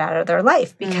completely cut it out of their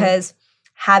life because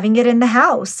having it in the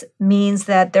house means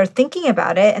that they're thinking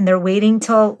about it and they're waiting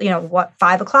till,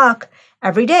 5 o'clock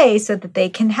every day so that they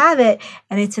can have it.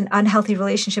 And it's an unhealthy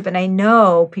relationship. And I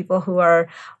know people who are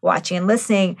watching and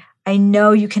listening, I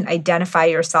know you can identify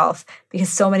yourself because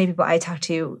so many people I talk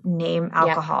to name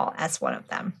alcohol as one of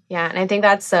them. Yeah, and I think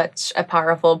that's such a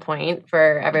powerful point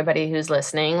for everybody who's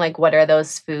listening. Like, what are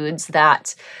those foods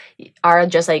that are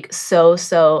just like so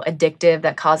addictive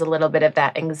that cause a little bit of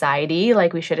that anxiety.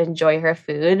 Like we should enjoy her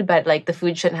food, but like the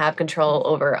food shouldn't have control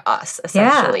over us,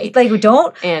 essentially. Yeah, like we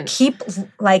don't keep,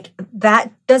 like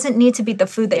that doesn't need to be the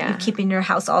food that you keep in your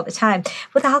house all the time.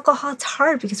 With alcohol, it's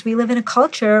hard because we live in a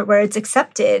culture where it's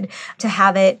accepted to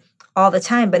have it all the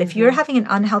time. But if you're having an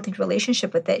unhealthy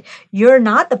relationship with it, you're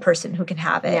not the person who can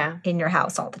have it in your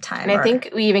house all the time. And I think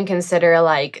we even consider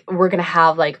like we're going to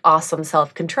have like awesome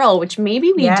self-control, which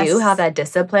maybe we do have that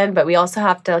discipline, but we also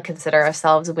have to consider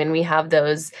ourselves when we have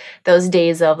those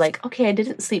days of like, okay, I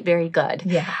didn't sleep very good.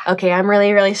 Yeah. Okay, I'm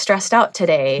really, really stressed out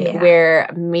today, where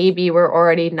maybe we're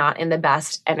already not in the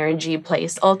best energy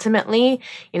place ultimately.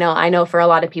 You know, I know for a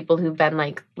lot of people who've been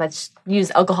like, let's use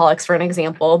alcoholics for an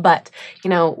example, but you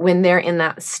know, when they're in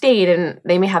that state and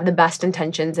they may have the best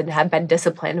intentions and have been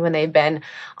disciplined when they've been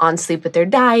on sleep with their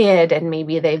diet and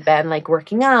maybe they've been like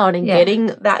working out and getting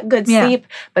that good sleep,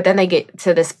 but then they get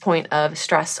to this point of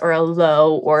stress or a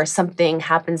low or something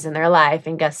happens in their life,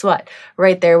 and guess what?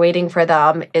 Right there waiting for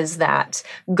them is that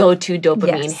go-to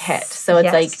dopamine hit. So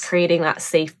it's like creating that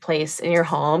safe place in your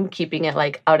home, keeping it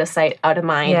like out of sight, out of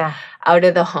mind, out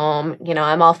of the home. You know,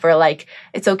 I'm all for like,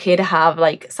 it's okay to have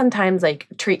like sometimes like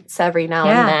treats every now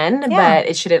and then, but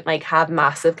it shouldn't like have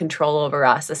massive control over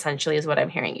us, essentially, is what I'm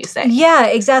hearing you say. Yeah,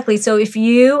 exactly. So if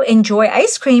you enjoy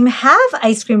ice cream, have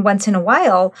ice cream once in a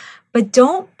while, but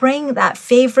don't bring that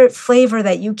favorite flavor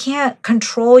that you can't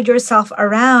control yourself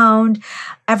around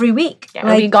every week. Yeah,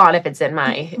 like, it'll be gone if it's in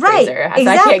my freezer. Exactly.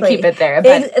 I can't keep it there.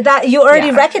 But that you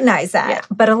already recognize that,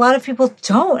 but a lot of people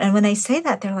don't. And when they say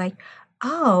that, they're like,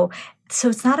 oh, so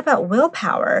it's not about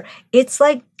willpower. It's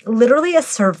like literally a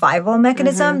survival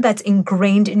mechanism that's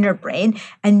ingrained in your brain,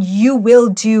 and you will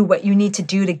do what you need to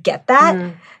do to get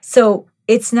that. So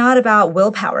it's not about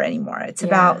willpower anymore. It's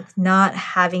about not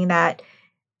having that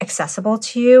accessible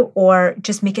to you, or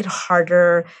just make it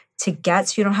harder to get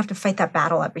so you don't have to fight that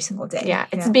battle every single day. Yeah,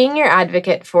 it's being your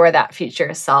advocate for that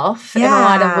future self in a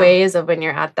lot of ways of when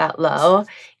you're at that low.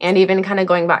 And even kind of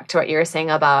going back to what you were saying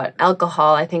about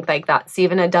alcohol, I think like that's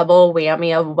even a double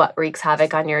whammy of what wreaks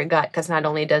havoc on your gut, because not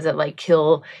only does it like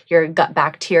kill your gut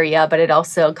bacteria, but it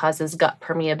also causes gut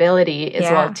permeability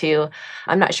as well too.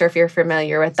 I'm not sure if you're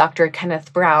familiar with Dr.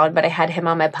 Kenneth Brown, but I had him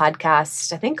on my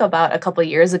podcast, I think about a couple of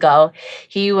years ago.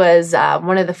 He was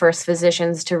one of the first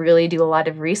physicians to really do a lot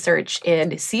of research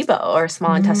in SIBO, or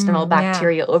small intestinal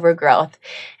bacteria overgrowth.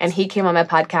 And he came on my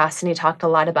podcast and he talked a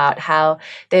lot about how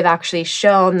they've actually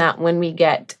shown that when we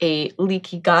get a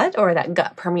leaky gut, or that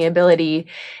gut permeability,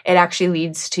 it actually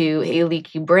leads to a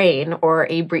leaky brain or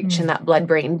a breach in that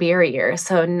blood-brain barrier.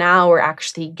 So now we're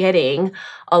actually getting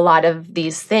a lot of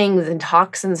these things and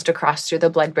toxins to cross through the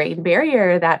blood-brain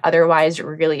barrier that otherwise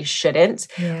really shouldn't,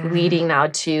 leading now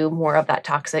to more of that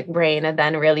toxic brain, and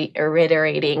then really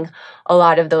irritating a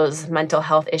lot of those mental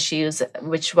health issues,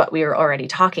 which what we were already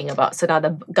talking about. So now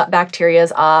the gut bacteria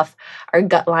is off, our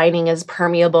gut lining is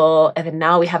permeable, and then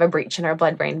now we have a breach in our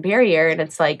blood-brain barrier, and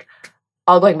it's like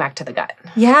all going back to the gut.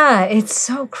 Yeah, it's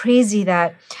so crazy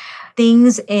that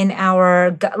things in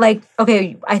our gut, like,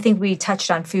 okay, I think we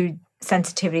touched on food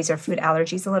sensitivities or food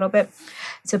allergies a little bit.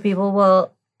 So people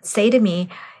will say to me,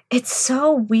 it's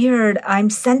so weird, I'm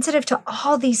sensitive to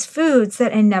all these foods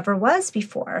that I never was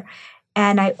before.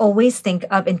 And I always think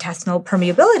of intestinal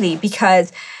permeability,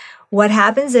 because what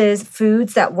happens is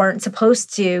foods that weren't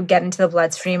supposed to get into the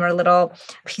bloodstream, or little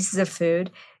pieces of food,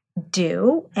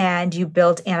 do, and you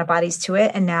build antibodies to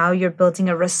it, and now you're building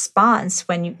a response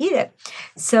when you eat it.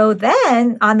 So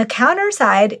then on the counter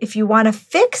side, if you want to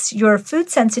fix your food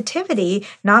sensitivity,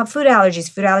 not food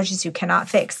allergies you cannot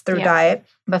fix through diet,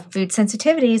 but food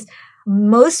sensitivities,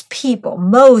 most people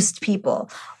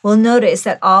will notice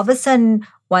that all of a sudden,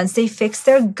 once they fix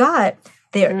their gut,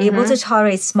 they're able to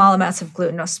tolerate small amounts of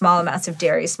gluten or small amounts of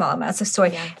dairy, small amounts of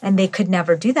soy, and they could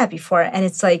never do that before. And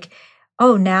it's like,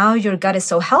 oh, now your gut is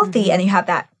so healthy, and you have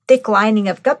that thick lining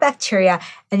of gut bacteria,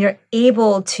 and you're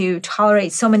able to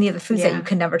tolerate so many of the foods that you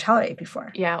could never tolerate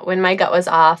before. Yeah, when my gut was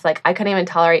off, like I couldn't even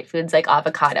tolerate foods like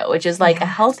avocado, which is like a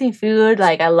healthy food.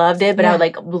 Like I loved it, but I would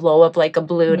like blow up like a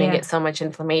balloon and get so much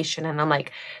inflammation. And I'm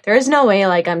like, there is no way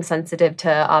like I'm sensitive to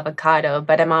avocado,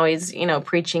 but I'm always, you know,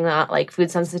 preaching that like food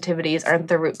sensitivities aren't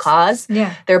the root cause.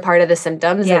 Yeah. They're part of the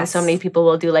symptoms. And so many people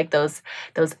will do like those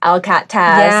LCAT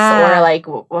tests or like,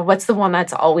 what's the one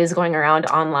that's always going around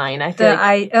online? I feel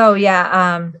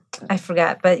I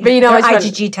forget, but you know,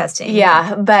 IgG testing.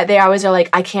 Yeah, but they always are like,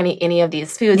 I can't eat any of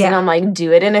these foods, and I'm like,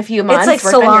 do it in a few months. It's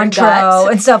like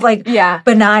cilantro and stuff like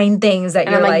benign things that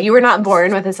and you're I'm like, you were not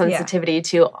born with a sensitivity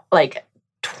to like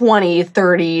 20,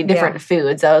 30 different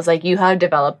foods. I was like, you have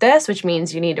developed this, which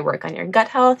means you need to work on your gut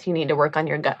health. You need to work on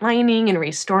your gut lining and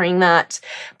restoring that,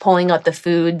 pulling out the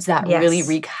foods that really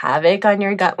wreak havoc on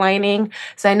your gut lining.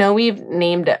 So I know we've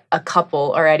named a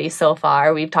couple already so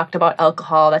far. We've talked about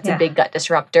alcohol. That's a big gut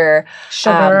disruptor.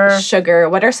 Sugar.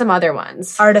 What are some other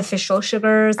ones? Artificial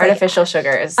sugars.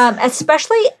 Sugars.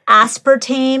 Especially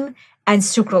aspartame and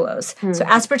sucralose. So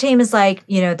aspartame is like,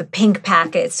 the pink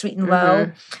packet, sweet and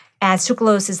low. And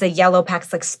sucralose is the yellow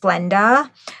packs like Splenda.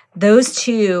 Those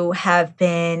two have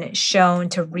been shown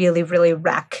to really, really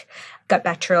wreck gut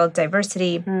bacterial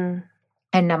diversity and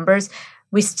numbers.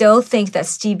 We still think that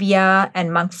stevia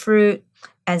and monk fruit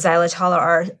and xylitol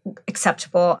are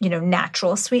acceptable,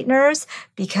 natural sweeteners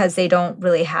because they don't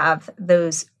really have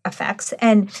those effects.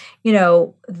 And,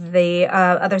 the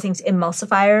other things,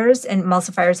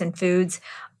 emulsifiers in foods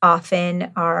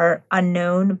often are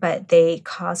unknown, but they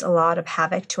cause a lot of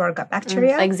havoc to our gut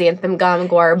bacteria. Like xanthan gum,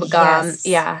 guar gum.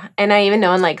 Yeah. And I even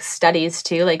know in studies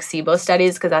too, like SIBO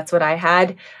studies, because that's what I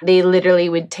had, they literally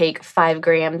would take 5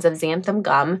 grams of xanthan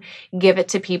gum, give it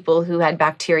to people who had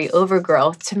bacteria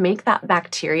overgrowth to make that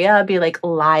bacteria be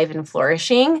live and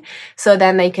flourishing. So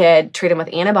then they could treat them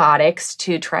with antibiotics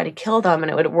to try to kill them, and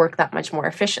it would work that much more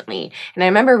efficiently. And I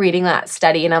remember reading that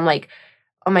study and I'm like,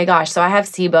 oh my gosh, so I have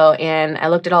SIBO and I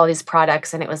looked at all these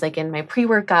products and it was in my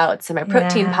pre-workouts and my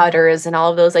protein powders and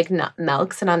all of those nut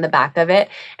milks and on the back of it.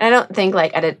 And I don't think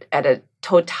at a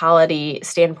totality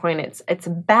standpoint it's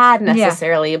bad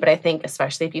necessarily, but I think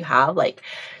especially if you have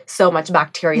so much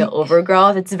bacterial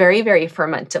overgrowth, it's very, very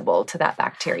fermentable to that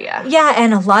bacteria. Yeah,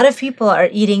 and a lot of people are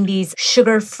eating these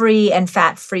sugar-free and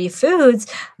fat-free foods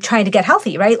trying to get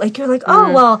healthy, right? You're like,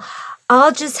 oh, well,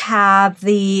 I'll just have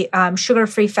the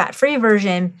sugar-free, fat-free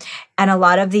version. And a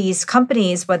lot of these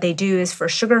companies, what they do is for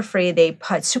sugar-free, they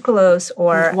put sucralose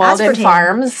or Walden aspartame.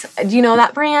 Farms. Do you know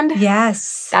that brand?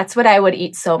 Yes. That's what I would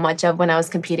eat so much of when I was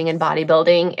competing in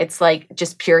bodybuilding. It's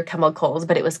just pure chemicals,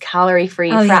 but it was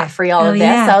calorie-free, fat-free, all of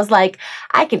this. So I was like,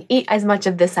 I can eat as much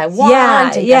of this I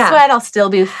want. And guess what? I'll still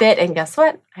be fit. And guess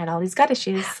what? I had all these gut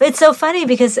issues. It's so funny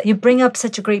because you bring up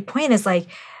such a great point. It's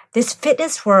this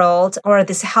fitness world or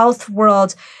this health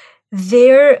world,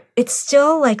 it's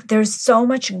still there's so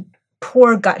much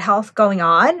poor gut health going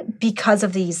on because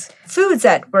of these foods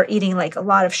that we're eating, a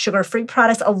lot of sugar-free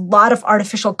products, a lot of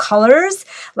artificial colors.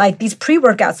 These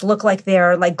pre-workouts look like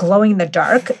they're glowing in the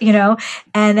dark,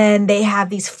 and then they have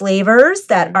these flavors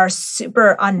that are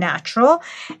super unnatural.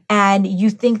 And you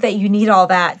think that you need all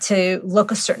that to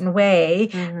look a certain way,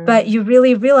 but you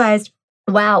really realize,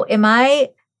 wow, am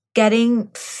I getting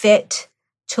fit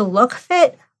to look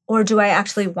fit, or do I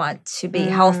actually want to be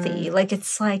healthy?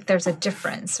 It's there's a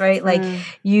difference, right?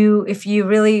 If you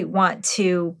really want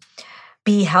to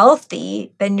be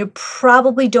healthy, then you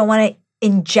probably don't want to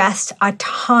ingest a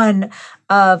ton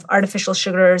of artificial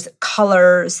sugars,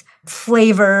 colors,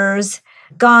 flavors,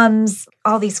 gums,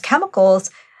 all these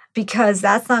chemicals, because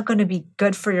that's not going to be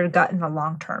good for your gut in the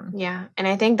long term. Yeah. And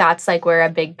I think that's where a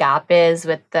big gap is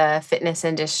with the fitness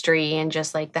industry and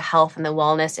just the health and the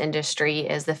wellness industry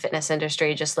is the fitness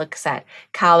industry just looks at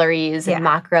calories and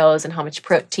macros and how much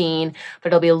protein, but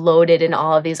it'll be loaded in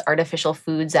all of these artificial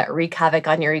foods that wreak havoc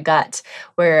on your gut,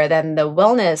 where then the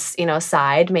wellness,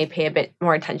 side may pay a bit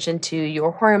more attention to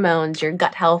your hormones, your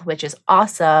gut health, which is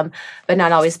awesome, but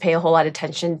not always pay a whole lot of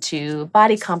attention to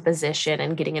body composition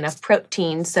and getting enough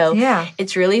protein. So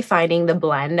it's really finding the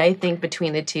blend, I think,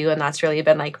 between the two. And that's really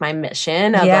been my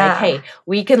mission of hey,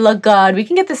 we can look good. We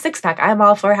can get the 6-pack. I'm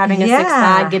all for having a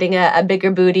 6-pack, getting a bigger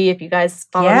booty. If you guys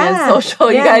follow me on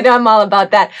social, you guys know I'm all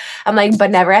about that. I'm but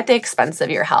never at the expense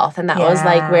of your health. And that was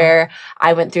where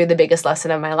I went through the biggest lesson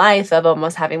of my life of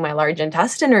almost having my large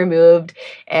intestine removed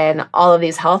and all of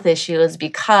these health issues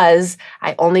because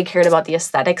I only cared about the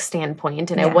aesthetic standpoint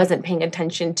and I wasn't paying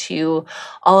attention to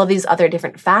all of these other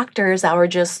different factors that were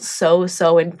just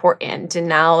so important. And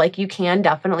now you can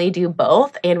definitely do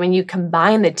both. And when you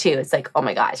combine the two, it's oh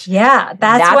my gosh. Yeah,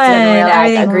 that's when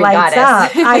everything lights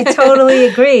up. I totally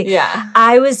agree. Yeah.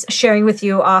 I was sharing with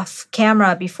you off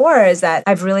camera before is that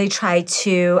I've really tried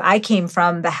I came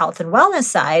from the health and wellness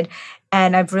side,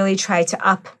 and I've really tried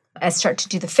to start to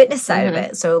do the fitness side of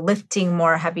it. So lifting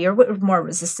more heavier, more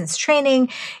resistance training,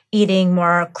 eating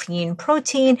more clean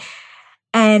protein.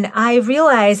 And I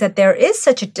realized that there is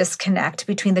such a disconnect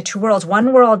between the two worlds.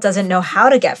 One world doesn't know how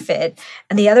to get fit,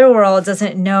 and the other world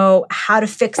doesn't know how to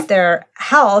fix their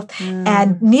health.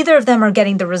 And neither of them are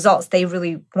getting the results they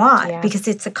really want because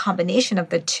it's a combination of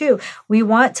the two. We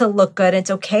want to look good.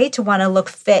 It's okay to want to look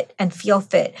fit and feel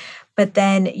fit. But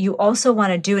then you also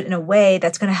want to do it in a way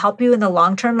that's going to help you in the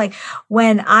long term.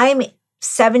 When I'm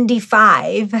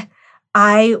 75,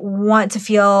 I want to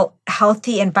feel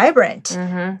healthy and vibrant.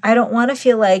 I don't want to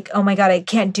feel like, oh my God, I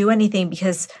can't do anything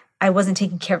because I wasn't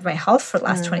taking care of my health for the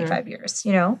last 25 years,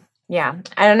 you know? Yeah.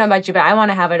 I don't know about you, but I want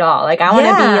to have it all. Like, I want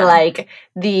to be like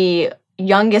the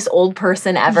youngest old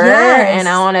person ever. And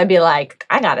I want to be like,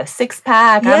 I got a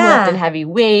 6-pack. I'm lifting heavy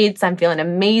weights. I'm feeling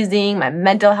amazing. My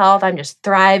mental health, I'm just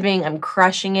thriving. I'm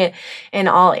crushing it in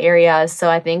all areas. So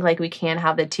I think like we can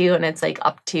have the two, and it's like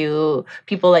up to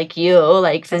people like you,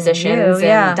 like physicians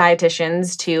and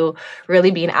dietitians, to really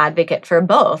be an advocate for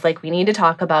both. Like, we need to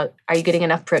talk about, are you getting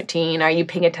enough protein? Are you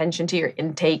paying attention to your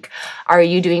intake? Are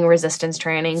you doing resistance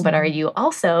training? But are you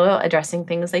also addressing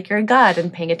things like your gut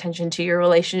and paying attention to your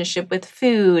relationship with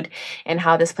food and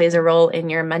how this plays a role in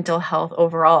your mental health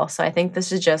overall? So I think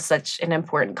this is just such an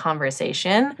important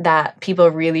conversation that people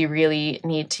really, really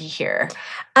need to hear.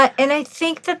 And I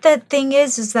think that the thing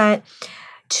is that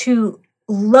to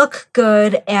look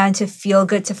good and to feel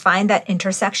good, to find that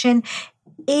intersection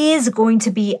is going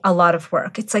to be a lot of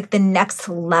work. It's like the next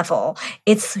level.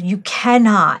 You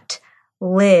cannot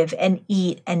live and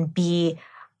eat and be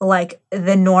like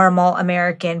the normal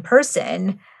American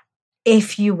person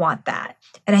if you want that.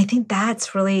 And I think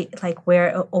that's really like where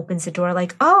it opens the door,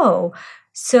 like, oh,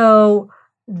 so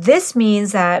this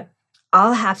means that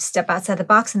I'll have to step outside the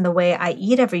box in the way I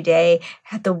eat every day,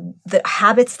 the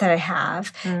habits that I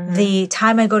have, the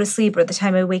time I go to sleep or the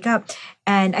time I wake up.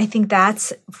 And I think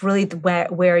that's really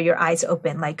where your eyes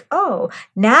open. Like, oh,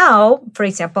 now, for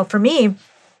example, for me,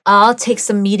 I'll take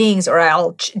some meetings or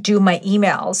I'll do my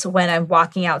emails when I'm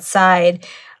walking outside,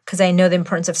 because I know the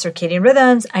importance of circadian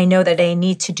rhythms. I know that I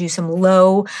need to do some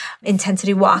low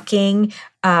intensity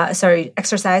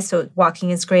exercise. So walking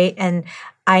is great. And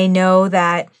I know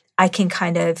that I can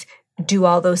kind of do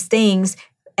all those things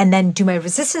and then do my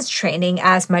resistance training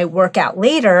as my workout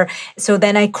later. So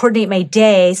then I coordinate my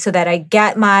day so that I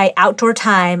get my outdoor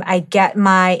time. I get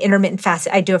my intermittent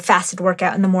fasting. I do a fasted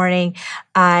workout in the morning.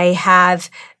 I have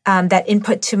that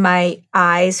input to my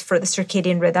eyes for the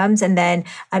circadian rhythms. And then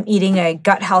I'm eating a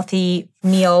gut healthy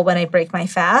meal when I break my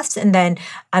fast. And then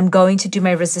I'm going to do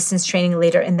my resistance training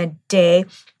later in the day.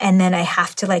 And then I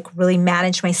have to like really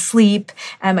manage my sleep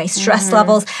and my stress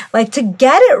levels, like to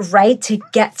get it right, to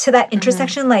get to that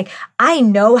intersection. Like, I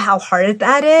know how hard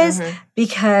that is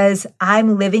because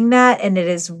I'm living that, and it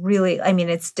is really, I mean,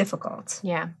 it's difficult.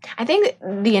 Yeah. I think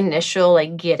the initial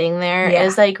like getting there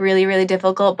is like really, really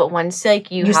difficult. But once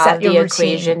like you have the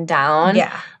equation down,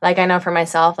 like I know for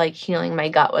myself, like healing my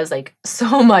gut was like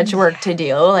so much work to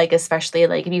do. Like, especially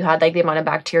like if you had like the amount of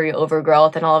bacteria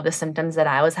overgrowth and all of the symptoms that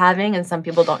I was having, and some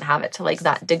people don't have it to like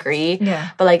that degree.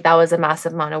 But like that was a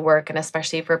massive amount of work. And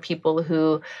especially for people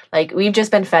who like, we've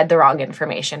just been fed the wrong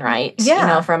information, right? You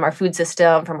know, from our food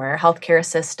system, from our healthcare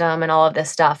system and all of this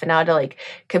stuff. And now to like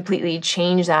completely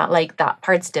change that, like that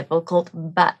part's difficult.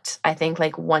 But I think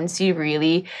like once you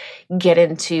really get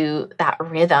into that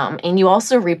rhythm, and you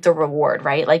also reap the reward,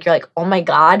 right? Like you're like, oh my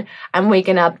God, I'm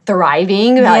waking up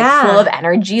thriving, like full of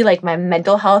energy. Like my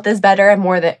mental health is better. I'm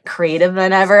more creative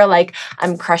than ever. Like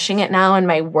I'm crushing it now in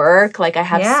my work. Like I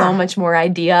have so much more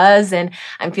ideas, and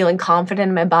I'm feeling confident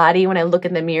in my body when I look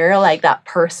in the mirror, like that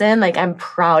person, like I'm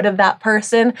proud of that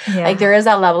person. Like there is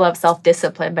that level of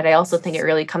self-discipline, but I also think it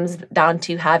really comes down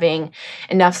to having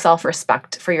enough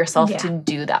self-respect for yourself to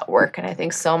do that work. And I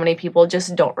think so many people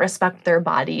just don't respect their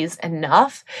bodies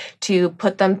enough to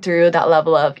put them through that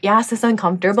level of, yes, it's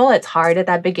uncomfortable. It's hard at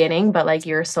that beginning, but like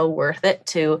you're so worth it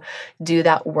to do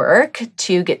that work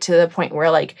to get to the point where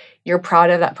like you're proud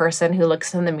of that person who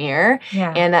looks in the mirror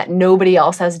and that nobody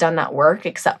else has done that work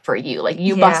except for you. Like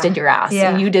you busted your ass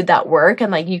and you did that work,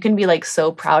 and like you can be like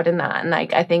so proud in that. And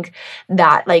like I think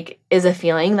that like is a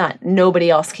feeling that nobody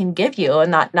else can give you,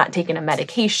 and not taking a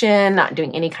medication, not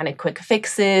doing any kind of quick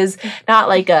fixes, not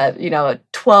like a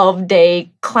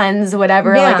 12-day cleanse,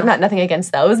 whatever. Like I'm nothing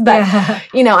against those, but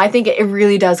I think it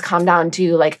really does come down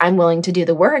to like I'm willing to do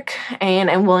the work, and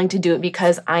I'm willing to do it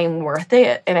because I'm worth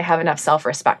it, and I have enough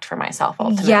self-respect for myself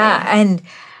ultimately. And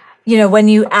when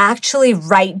you actually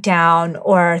write down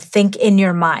or think in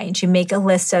your mind, you make a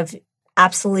list of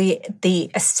absolutely the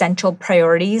essential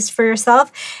priorities for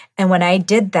yourself. And when I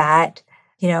did that,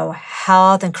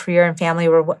 health and career and family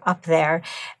were up there.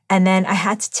 And then I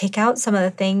had to take out some of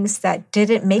the things that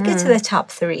didn't make it to the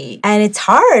top 3. And it's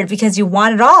hard because you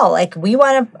want it all. Like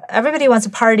everybody wants a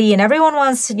party, and everyone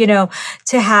wants,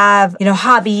 to have,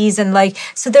 hobbies, and like,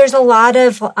 so there's a lot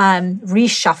of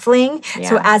reshuffling.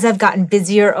 So as I've gotten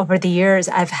busier over the years,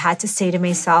 I've had to say to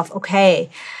myself, okay,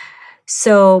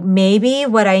 so maybe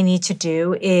what I need to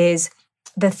do is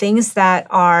the things that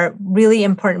are really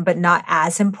important but not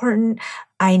as important,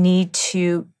 I need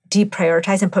to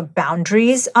deprioritize and put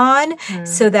boundaries on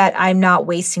so that I'm not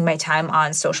wasting my time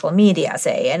on social media,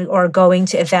 say, or going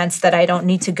to events that I don't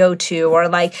need to go to, or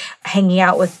like hanging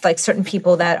out with like certain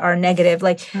people that are negative,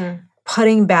 like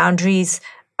putting boundaries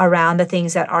around the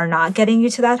things that are not getting you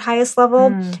to that highest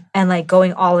level and like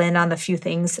going all in on the few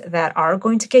things that are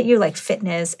going to get you, like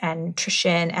fitness and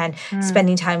nutrition and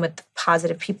spending time with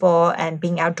positive people and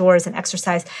being outdoors and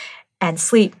exercise and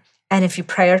sleep. And if you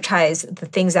prioritize the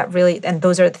things that really, and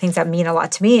those are the things that mean a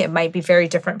lot to me, it might be very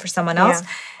different for someone else,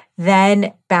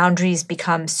 then boundaries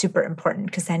become super important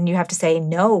because then you have to say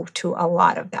no to a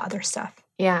lot of the other stuff.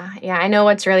 Yeah. I know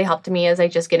what's really helped me is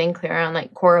like just getting clear on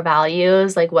like core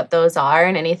values, like what those are,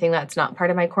 and anything that's not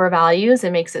part of my core values.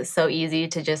 It makes it so easy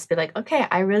to just be like, okay,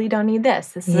 I really don't need this.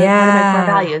 This is part of my core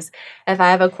values. If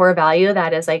I have a core value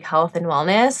that is like health and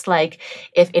wellness, like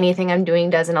if anything I'm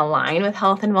doing doesn't align with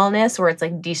health and wellness, or it's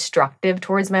like destructive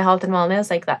towards my health and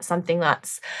wellness, like that's something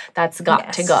that's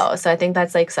got to go. So I think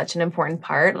that's like such an important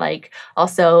part. Like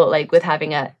also like with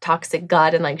having a toxic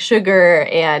gut and like sugar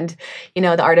and, you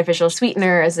know, the artificial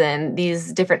sweetener and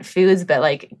these different foods, but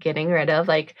like getting rid of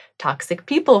like toxic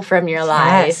people from your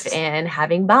life and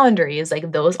having boundaries,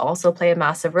 like those also play a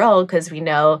massive role because we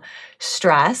know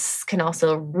stress can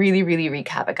also really, really wreak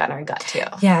havoc on our gut too.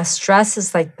 Yeah, stress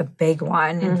is like the big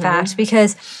one, in fact,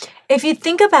 because if you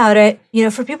think about it, you know,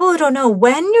 for people who don't know,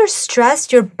 when you're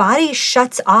stressed, your body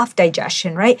shuts off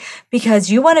digestion, right?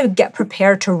 Because you want to get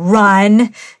prepared to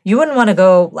run. You wouldn't want to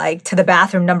go like to the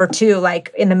bathroom number 2, like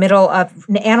in the middle of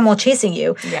an animal chasing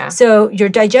you. Yeah. So your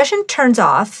digestion turns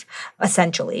off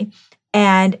essentially,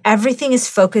 and everything is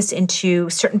focused into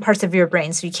certain parts of your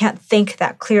brain. So you can't think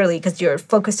that clearly because you're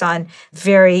focused on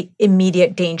very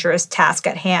immediate, dangerous task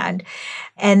at hand.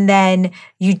 And then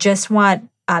you just want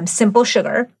simple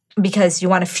sugar, because you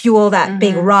want to fuel that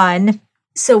big run.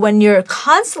 So when you're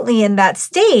constantly in that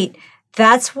state,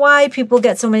 that's why people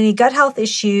get so many gut health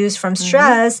issues from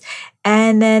stress.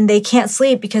 And then they can't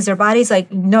sleep because their body's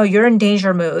like, no, you're in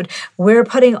danger mood. We're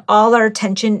putting all our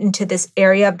attention into this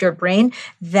area of your brain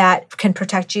that can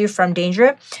protect you from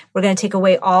danger. We're going to take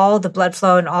away all the blood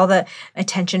flow and all the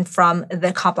attention from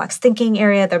the complex thinking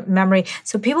area, the memory.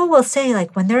 So people will say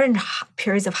like when they're in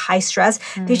periods of high stress,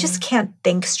 they just can't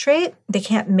think straight. They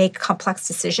can't make complex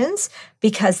decisions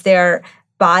because their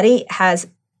body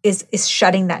is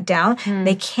shutting that down.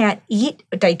 They can't eat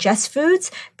or digest foods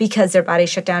because their body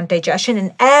shut down digestion,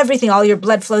 and everything, all your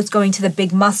blood flow is going to the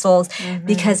big muscles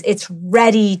because it's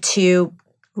ready to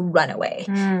run away.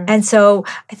 And so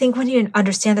I think when you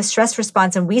understand the stress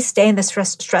response, and we stay in the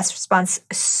stress response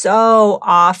so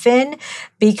often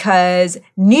because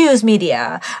news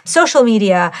media, social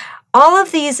media, all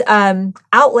of these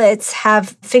outlets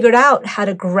have figured out how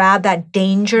to grab that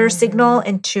danger signal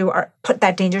put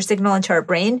that danger signal into our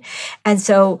brain. And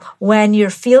so when you're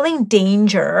feeling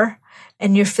danger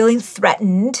and you're feeling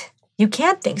threatened, you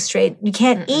can't think straight. You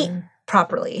can't eat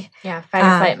properly. Yeah, fight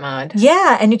or flight mode.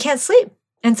 Yeah, and you can't sleep.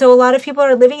 And so a lot of people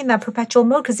are living in that perpetual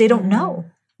mode because they don't know.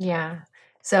 Yeah.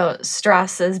 So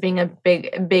stress as being a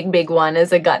big one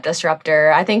is a gut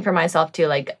disruptor. I think for myself too,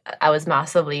 like I was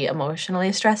massively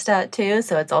emotionally stressed out too.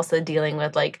 So it's also dealing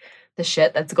with like the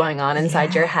shit that's going on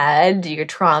inside your head, your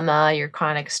trauma, your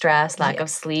chronic stress, lack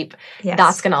of sleep. Yes.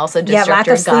 That's going to also disrupt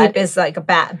your gut. Yeah, lack of sleep is like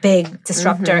a big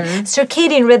disruptor.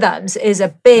 Circadian rhythms is a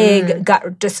big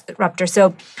gut disruptor.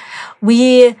 So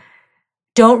we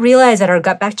don't realize that our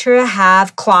gut bacteria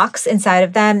have clocks inside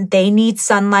of them. They need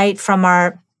sunlight from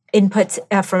our inputs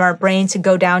from our brain to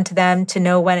go down to them to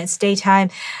know when it's daytime.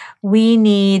 We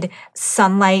need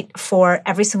sunlight for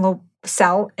every single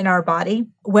cell in our body.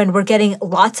 When we're getting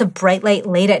lots of bright light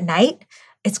late at night,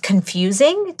 it's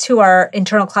confusing to our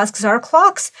internal clocks because our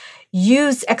clocks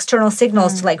use external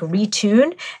signals to like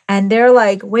retune, and they're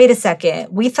like, wait a second,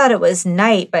 we thought it was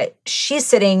night, but she's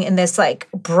sitting in this like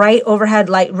bright overhead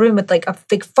light room with like a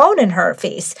big phone in her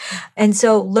face. And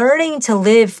so learning to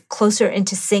live closer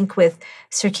into sync with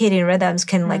circadian rhythms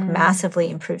can like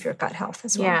massively improve your gut health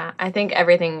as well. Yeah, I think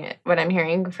everything, what I'm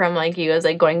hearing from like you is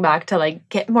like going back to like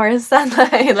get more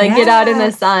sunlight, like get out in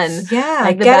the sun. Yeah,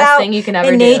 like the best thing you can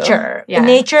ever do. Nature. Yeah.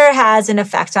 Nature has an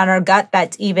effect on our gut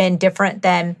that's even different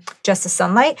than just the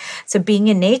sunlight. So being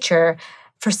in nature,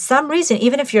 for some reason,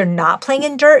 even if you're not playing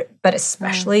in dirt, but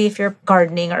especially if you're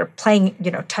gardening or playing,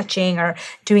 touching or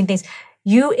doing things,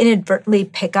 you inadvertently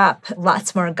pick up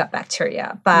lots more gut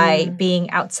bacteria by being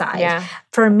outside. Yeah.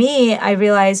 For me, I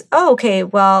realized, okay,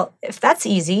 well, if that's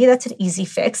easy, that's an easy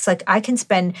fix. Like I can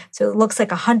spend, so it looks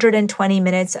like 120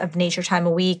 minutes of nature time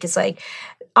a week is like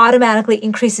automatically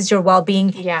increases your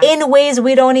well-being in ways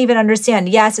we don't even understand.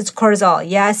 Yes, it's cortisol.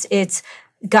 Yes, it's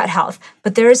gut health,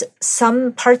 but there's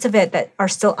some parts of it that are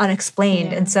still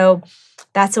unexplained. And so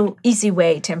that's an easy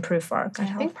way to improve for our gut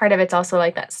health. I think part of it's also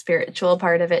like that spiritual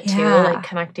part of it too, like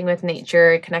connecting with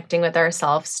nature, connecting with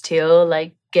ourselves too,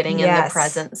 like getting in the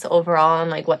presence overall and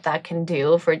like what that can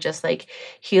do for just like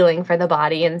healing for the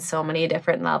body in so many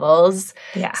different levels.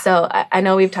 Yeah. So I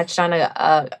know we've touched on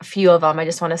a few of them. I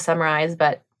just want to summarize,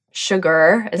 but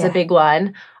sugar is a big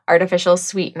one. Artificial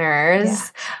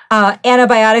sweeteners,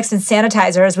 antibiotics and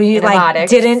sanitizers. We like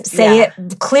didn't say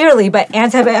it clearly, but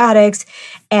antibiotics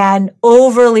and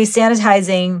overly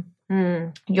sanitizing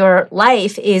your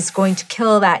life is going to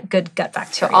kill that good gut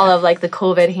bacteria. So all of like the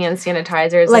COVID hand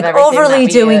sanitizers, like overly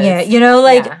doing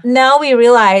it, now we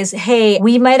realize, hey,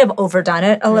 we might have overdone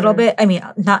it a little bit. I mean,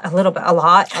 not a little bit, a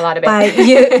lot of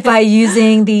it by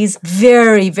using these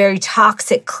very, very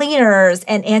toxic cleaners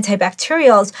and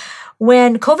antibacterials,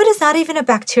 when COVID is not even a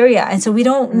bacteria. And so we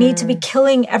don't need to be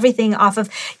killing everything off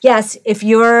of, yes, if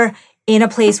you're in a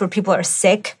place where people are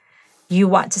sick, you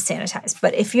want to sanitize.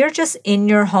 But if you're just in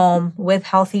your home with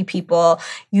healthy people,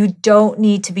 you don't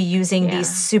need to be using these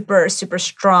super, super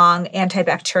strong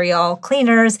antibacterial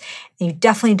cleaners. And you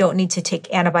definitely don't need to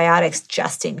take antibiotics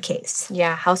just in case.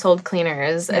 Yeah, household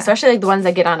cleaners, especially like the ones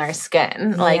that get on our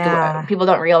skin. Like people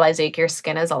don't realize like your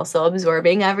skin is also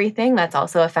absorbing everything. That's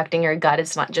also affecting your gut.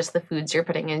 It's not just the foods you're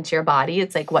putting into your body.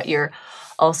 It's like what you're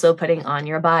also putting on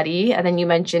your body. And then you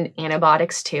mentioned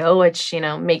antibiotics too, which,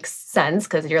 makes sense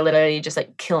because you're literally just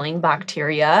like killing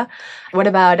bacteria. What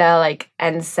about like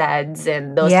NSAIDs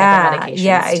and those type of medications?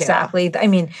 Yeah, exactly. I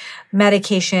mean,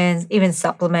 medications, even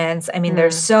supplements. I mean,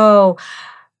 there's so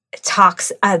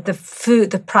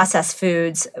the processed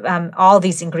foods, all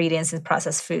these ingredients in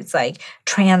processed foods like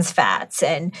trans fats.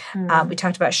 And we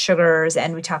talked about sugars,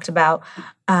 and we talked about,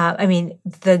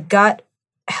 the gut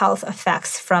health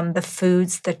effects from the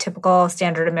foods, the typical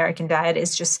standard American diet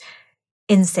is just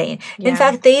insane. Yeah. In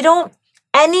fact,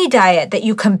 any diet that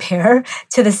you compare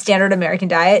to the standard American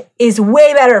diet is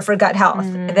way better for gut health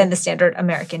than the standard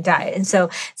American diet. And so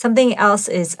something else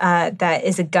is that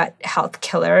is a gut health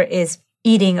killer is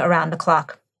eating around the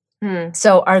clock.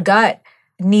 So our gut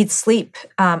needs sleep.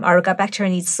 Our gut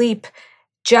bacteria needs sleep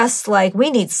just like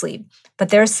we need sleep. But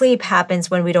their sleep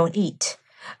happens when we don't eat.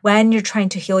 When you're trying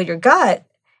to heal your gut,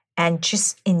 and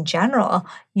just in general,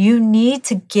 you need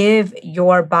to give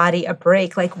your body a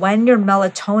break. Like when your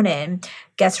melatonin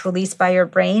gets released by your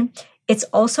brain, it's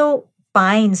also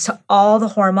binds to all the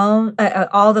hormone,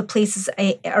 all the places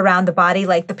around the body,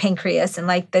 like the pancreas and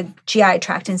like the GI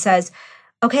tract, and says,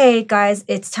 okay, guys,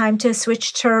 it's time to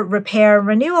switch to repair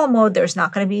renewal mode. There's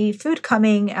not going to be food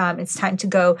coming. It's time to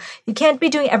go. You can't be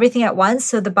doing everything at once.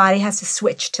 So the body has to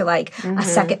switch to like a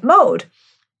second mode.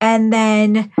 And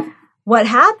then what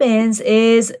happens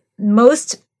is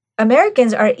most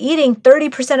Americans are eating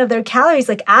 30% of their calories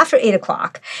like after 8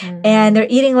 o'clock. And they're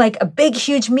eating like a big,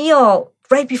 huge meal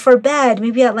right before bed,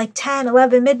 maybe at like 10,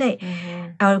 11, midnight,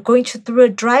 going through a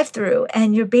drive-through.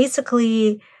 And you're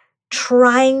basically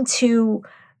trying to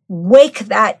wake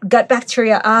that gut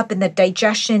bacteria up and the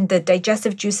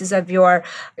digestive juices of your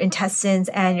intestines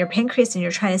and your pancreas. And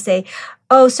you're trying to say,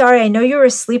 oh, sorry, I know you were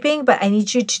sleeping, but I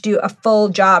need you to do a full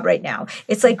job right now.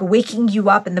 It's like waking you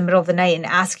up in the middle of the night and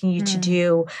asking you to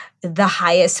do the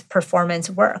highest performance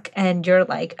work. And you're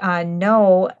like,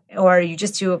 no, or you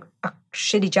just do a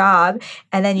shitty job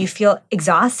and then you feel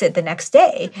exhausted the next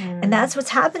day. And that's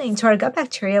what's happening to our gut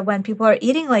bacteria when people are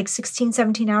eating like 16,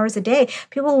 17 hours a day.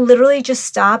 People literally just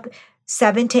stop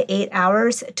 7 to 8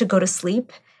 hours to go to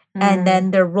sleep. And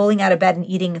then they're rolling out of bed and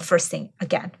eating the first thing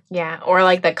again. Yeah, or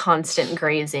like the constant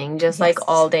grazing, just like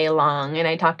all day long. And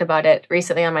I talked about it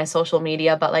recently on my social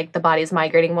media, but like the body's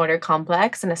migrating motor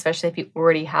complex, and especially if you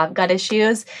already have gut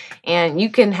issues, and you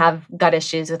can have gut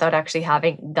issues without actually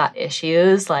having gut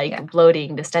issues like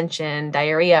bloating, distension,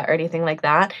 diarrhea, or anything like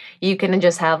that. You can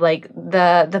just have like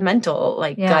the mental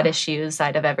like gut issues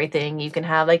side of everything. You can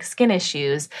have like skin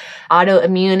issues.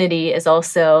 Autoimmunity is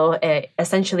also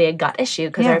essentially a gut issue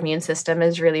because our immune system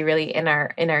is really, really in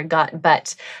our gut.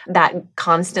 But that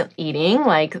constant eating,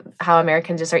 like how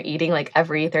Americans just are eating like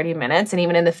every 30 minutes, and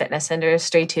even in the fitness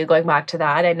industry too, going back to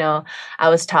that, I know I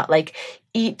was taught like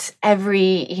eat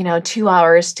every 2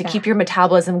 hours to keep your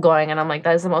metabolism going, and I'm like,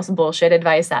 that is the most bullshit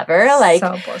advice ever. Like,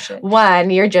 so bullshit.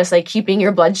 One, you're just like keeping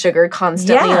your blood sugar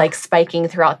constantly like spiking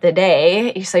throughout the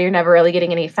day, so you're never really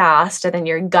getting any fast, and then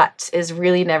your gut is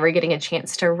really never getting a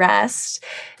chance to rest,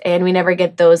 and we never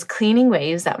get those cleaning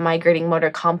waves, that migrating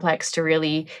motor complex, to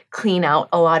really clean out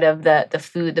a lot of the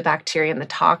food, the bacteria, and the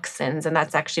toxins, and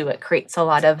that's actually what creates a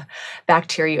lot of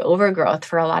bacteria overgrowth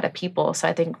for a lot of people. So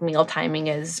I think meal timing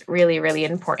is really, really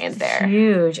really important there.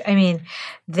 Huge. I mean,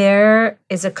 there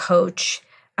is a coach,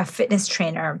 a fitness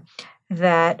trainer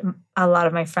that a lot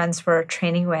of my friends were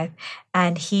training with,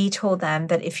 and he told them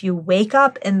that if you wake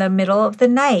up in the middle of the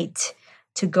night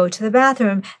to go to the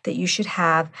bathroom, that you should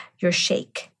have your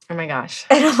shake. Oh my gosh.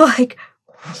 And I'm like,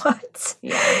 what?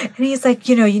 Yeah. And he's like,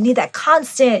 you need that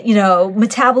constant,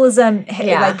 metabolism,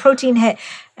 like protein hit.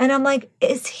 And I'm like,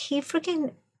 is he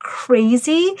freaking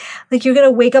crazy? Like, you're going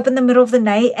to wake up in the middle of the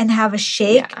night and have a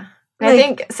shake? Yeah. I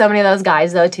think so many of those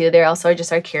guys, though, too, they also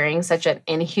just are carrying such an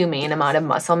inhumane amount of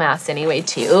muscle mass anyway,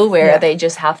 too, where they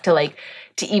just have to,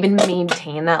 to even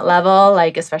maintain that level,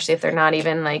 especially if they're not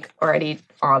even, already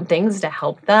on things to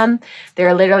help them.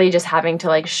 They're literally just having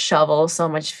to, shovel so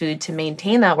much food to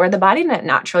maintain that, where the body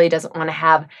naturally doesn't want to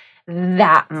have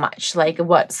that much,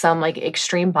 what some,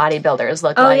 extreme bodybuilders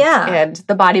look like. Yeah. And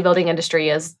the bodybuilding industry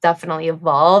has definitely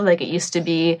evolved. It used to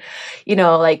be,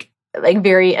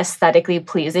 very aesthetically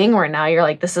pleasing, where now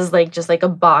you're this is just a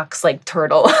box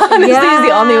turtle. Honestly, is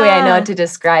the only way I know to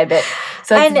describe it.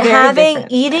 So and it's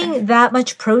eating that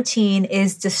much protein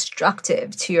is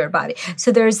destructive to your body.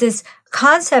 So there's this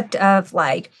concept of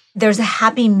there's a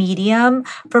happy medium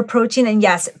for protein. And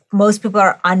yes, most people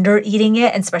are under eating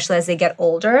it, and especially as they get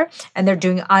older and they're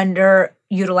doing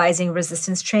underutilizing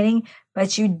resistance training,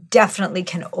 but you definitely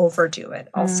can overdo it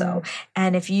also.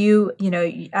 And if you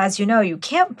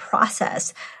can't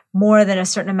process more than a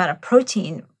certain amount of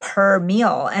protein per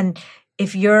meal. And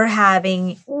if you're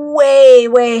having way,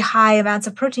 way high amounts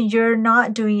of protein, you're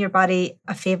not doing your body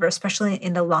a favor, especially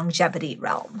in the longevity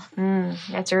realm.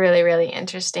 That's a really, really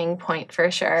interesting point for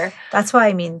sure. That's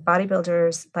why,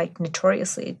 bodybuilders,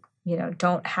 notoriously,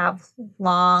 don't have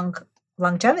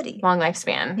longevity. Long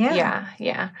lifespan.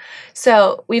 Yeah.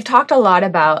 So we've talked a lot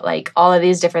about all of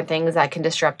these different things that can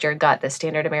disrupt your gut, the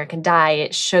standard American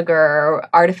diet, sugar,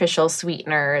 artificial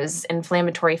sweeteners,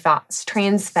 inflammatory fats,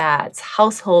 trans fats,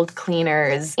 household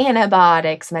cleaners,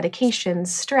 antibiotics, medications,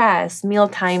 stress, meal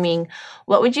timing.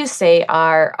 What would you say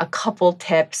are a couple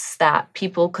tips that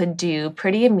people could do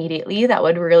pretty immediately that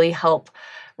would really help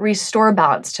restore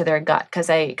balance to their gut? Because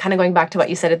I kind of going back to what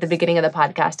you said at the beginning of the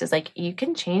podcast is you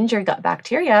can change your gut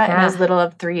bacteria in as little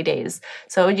of 3 days.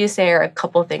 So what would you say are a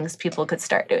couple things people could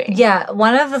start doing? Yeah.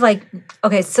 One of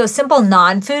the so simple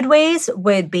non-food ways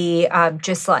would be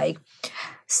just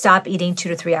stop eating 2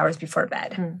 to 3 hours before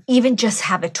bed. Even just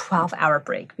have a 12-hour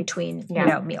break between,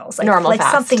 meals. Normal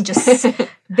fast. Something just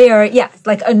very,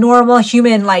 a normal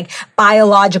human,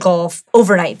 biological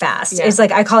overnight fast. It's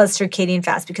I call it circadian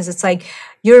fast, because it's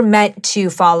you're meant to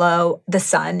follow the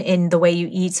sun in the way you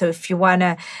eat. So if you want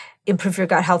to improve your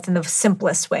gut health in the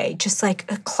simplest way, just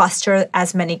cluster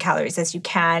as many calories as you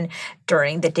can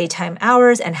during the daytime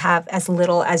hours and have as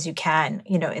little as you can,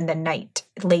 in the night,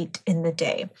 late in the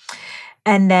day.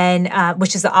 And then,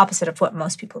 which is the opposite of what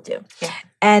most people do. Yeah.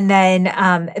 And then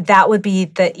that would be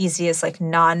the easiest,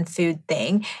 non-food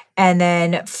thing. And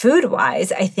then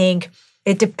food-wise, I think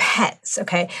it depends,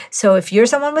 okay? So if you're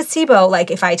someone with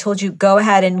SIBO, if I told you go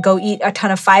ahead and go eat a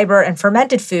ton of fiber and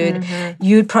fermented food,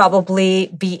 you'd probably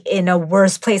be in a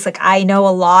worse place. I know a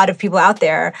lot of people out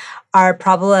there are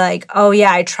probably oh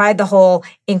yeah, I tried the whole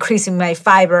increasing my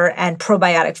fiber and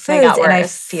probiotic foods and I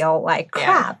feel like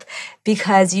crap,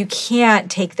 because you can't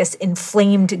take this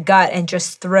inflamed gut and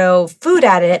just throw food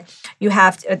at it. You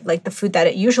have to, the food that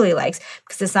it usually likes,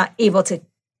 because it's not able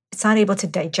to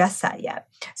digest that yet.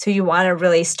 So you want to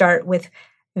really start with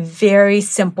very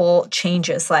simple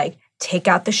changes, take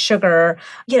out the sugar.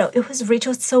 It was,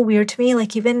 Rachel, it's so weird to me,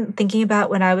 even thinking about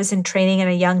when I was in training and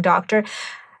a young doctor,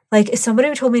 if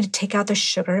somebody told me to take out the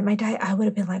sugar in my diet, I would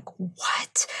have been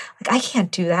what? I can't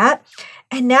do that.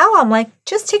 And now I'm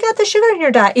just take out the sugar in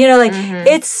your diet.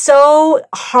 It's so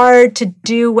hard to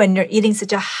do when you're eating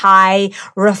such a high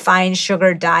refined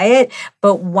sugar diet.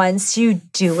 But once you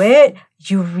do it,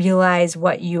 you realize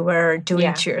what you were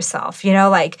doing to yourself,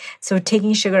 so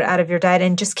taking sugar out of your diet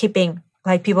and just keeping,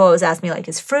 people always ask me,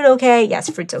 is fruit okay? Yes,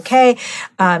 fruit's okay.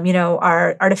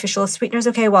 Are artificial sweeteners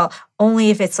okay? Well, only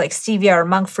if it's stevia or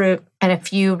monk fruit. And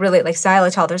if you really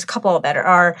xylitol, there's a couple that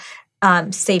are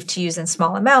safe to use in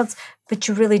small amounts, but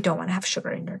you really don't want to have sugar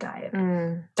in your diet.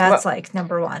 That's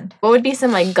number one. What would be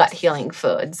some gut healing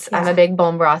foods? Yeah. I'm a big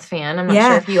bone broth fan. I'm not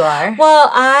sure if you are.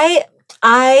 Well,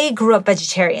 I grew up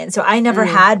vegetarian, so I never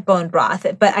had bone broth,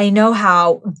 but I know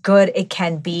how good it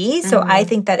can be. So I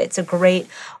think that it's a great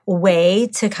way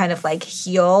to kind of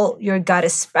heal your gut,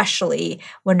 especially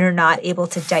when you're not able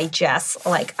to digest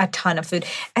a ton of food.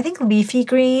 I think leafy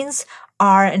greens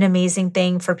are an amazing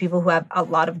thing for people who have a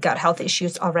lot of gut health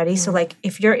issues already. So like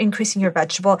if you're increasing your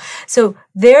vegetable, so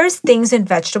there's things in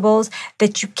vegetables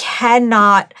that you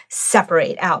cannot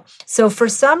separate out. So for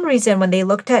some reason, when they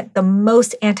looked at the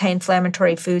most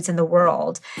anti-inflammatory foods in the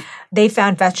world, they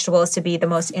found vegetables to be the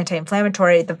most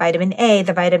anti-inflammatory, the vitamin A,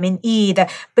 the vitamin E,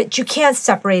 but you can't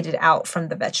separate it out from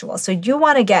the vegetables. So you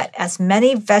want to get as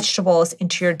many vegetables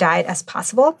into your diet as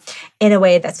possible in a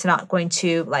way that's not going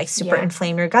to like super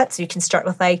inflame your gut. So you can start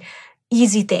with like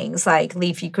easy things like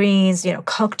leafy greens,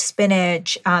 cooked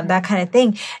spinach, that kind of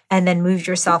thing, and then move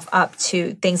yourself up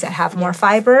to things that have more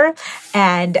fiber.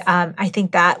 And I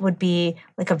think that would be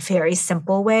like a very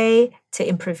simple way to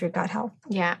improve your gut health.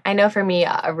 Yeah, I know for me,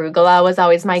 arugula was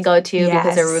always my go-to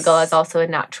because arugula is also a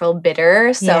natural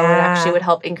bitter. So it actually would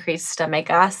help increase stomach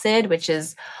acid, which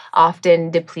is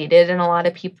often depleted in a lot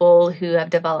of people who have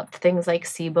developed things like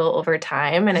SIBO over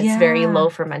time. And it's very low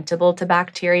fermentable to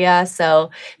bacteria. So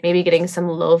maybe getting some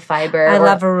low fiber. I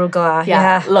love arugula.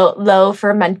 Yeah. Low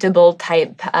fermentable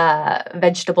type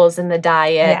vegetables in the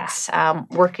diet.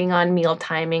 Working on meal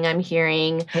timing, I'm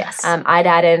hearing. I'd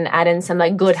add in some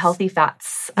like good healthy fats.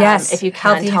 If you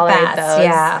can tolerate those.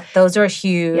 Yeah, those are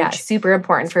huge. Yeah, super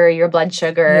important for your blood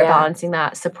sugar, balancing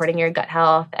that, supporting your gut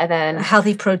health, and then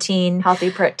healthy protein. I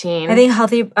think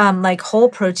healthy, like whole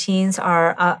proteins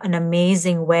are an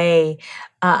amazing way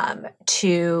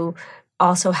to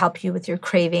also help you with your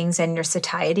cravings and your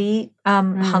satiety,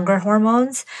 hunger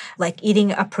hormones. Like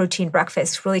eating a protein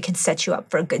breakfast really can set you up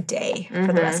for a good day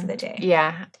for the rest of the day.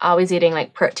 Yeah, always eating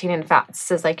like protein and fats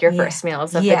is like your first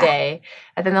meals of the day.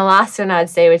 And then the last one I'd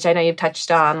say, which I know you've touched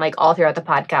on like all throughout the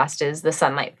podcast, is the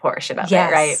sunlight portion of it,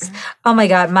 right? Oh my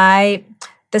God,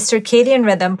 the circadian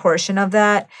rhythm portion of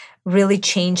that really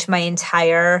changed my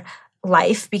entire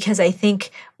life, because I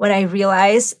think when I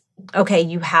realized, okay,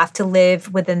 you have to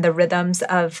live within the rhythms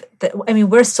of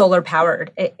we're solar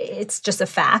powered. It's just a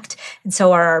fact. And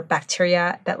so are our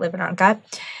bacteria that live in our gut.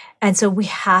 And so we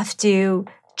have to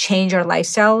change our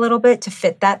lifestyle a little bit to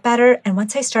fit that better. And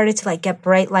once I started to like get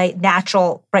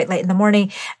natural bright light in the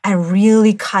morning and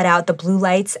really cut out the blue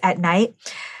lights at night,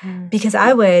 because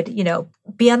I would,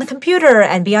 be on the computer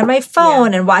and be on my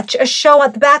phone and watch a show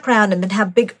at the background and then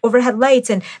have big overhead lights.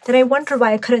 And then I wonder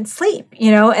why I couldn't sleep,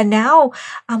 and now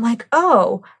I'm like,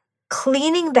 oh,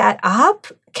 cleaning that up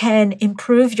can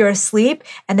improve your sleep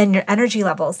and then your energy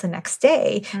levels the next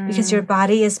day, because your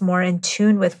body is more in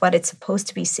tune with what it's supposed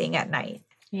to be seeing at night.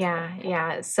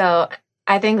 Yeah. So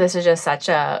I think this is just such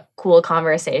a cool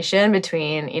conversation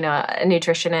between, a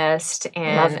nutritionist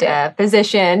and a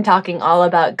physician talking all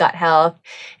about gut health.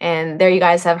 And there you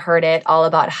guys have heard it all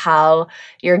about how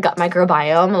your gut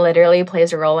microbiome literally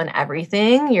plays a role in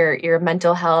everything, your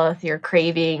mental health, your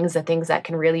cravings, the things that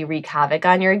can really wreak havoc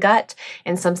on your gut,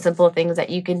 and some simple things that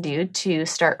you can do to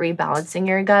start rebalancing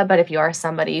your gut. But if you are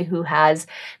somebody who has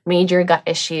major gut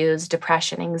issues,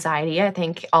 depression, anxiety, I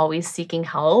think always seeking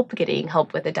help, getting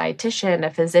help with a dietitian, a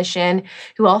physician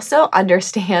who also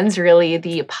understands really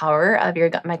the power of your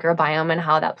gut microbiome and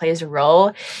how that plays a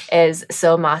role is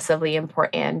so massively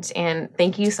important. And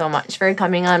thank you so much for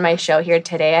coming on my show here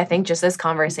today. I think just this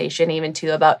conversation even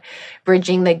too about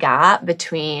bridging the gap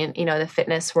between, the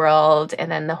fitness world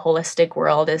and then the holistic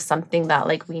world is something that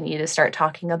like we need to start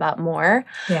talking about more.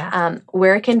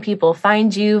 Where can people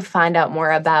find you, find out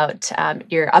more about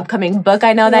your upcoming book?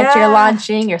 I know that you're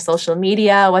launching, your social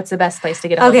media. What's the best place to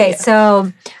get a hold of you? Okay, so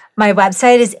my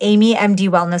website is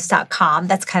amymdwellness.com.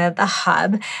 That's kind of the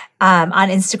hub. On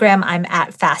Instagram, I'm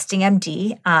at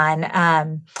fastingmd.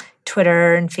 On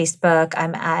Twitter and Facebook,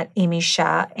 I'm at Amy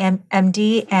Shah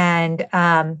MD. And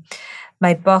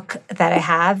my book that I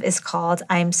have is called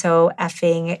I'm So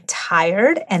Effing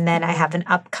Tired. And then I have an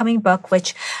upcoming book,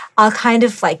 which I'll kind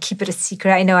of like keep it a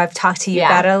secret. I know I've talked to you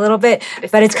about it a little bit,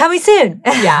 but it's coming soon.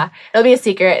 It'll be a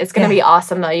secret. It's going to be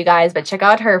awesome though, you guys. But check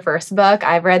out her first book.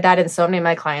 I've read that and so many of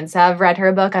my clients have read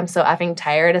her book. I'm So Effing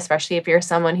Tired, especially if you're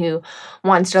someone who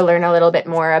wants to learn a little bit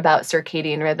more about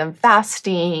circadian rhythm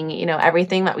fasting,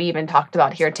 everything that we even talked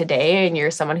about here today. And you're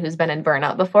someone who's been in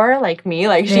burnout before, like me,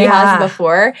 like she has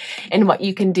before, and what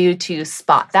you can do to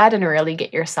spot that and really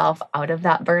get yourself out of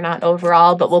that burnout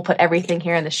overall. But we'll put everything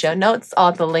here in the show notes,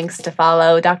 all the links to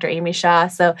follow Dr. Amy Shah.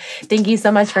 So thank you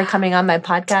so much for coming on my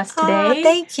podcast today.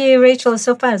 Thank you, Rachel. It was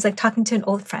so fun. It was like talking to an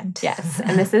old friend. Yes.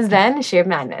 And this has been Sheer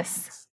Madness.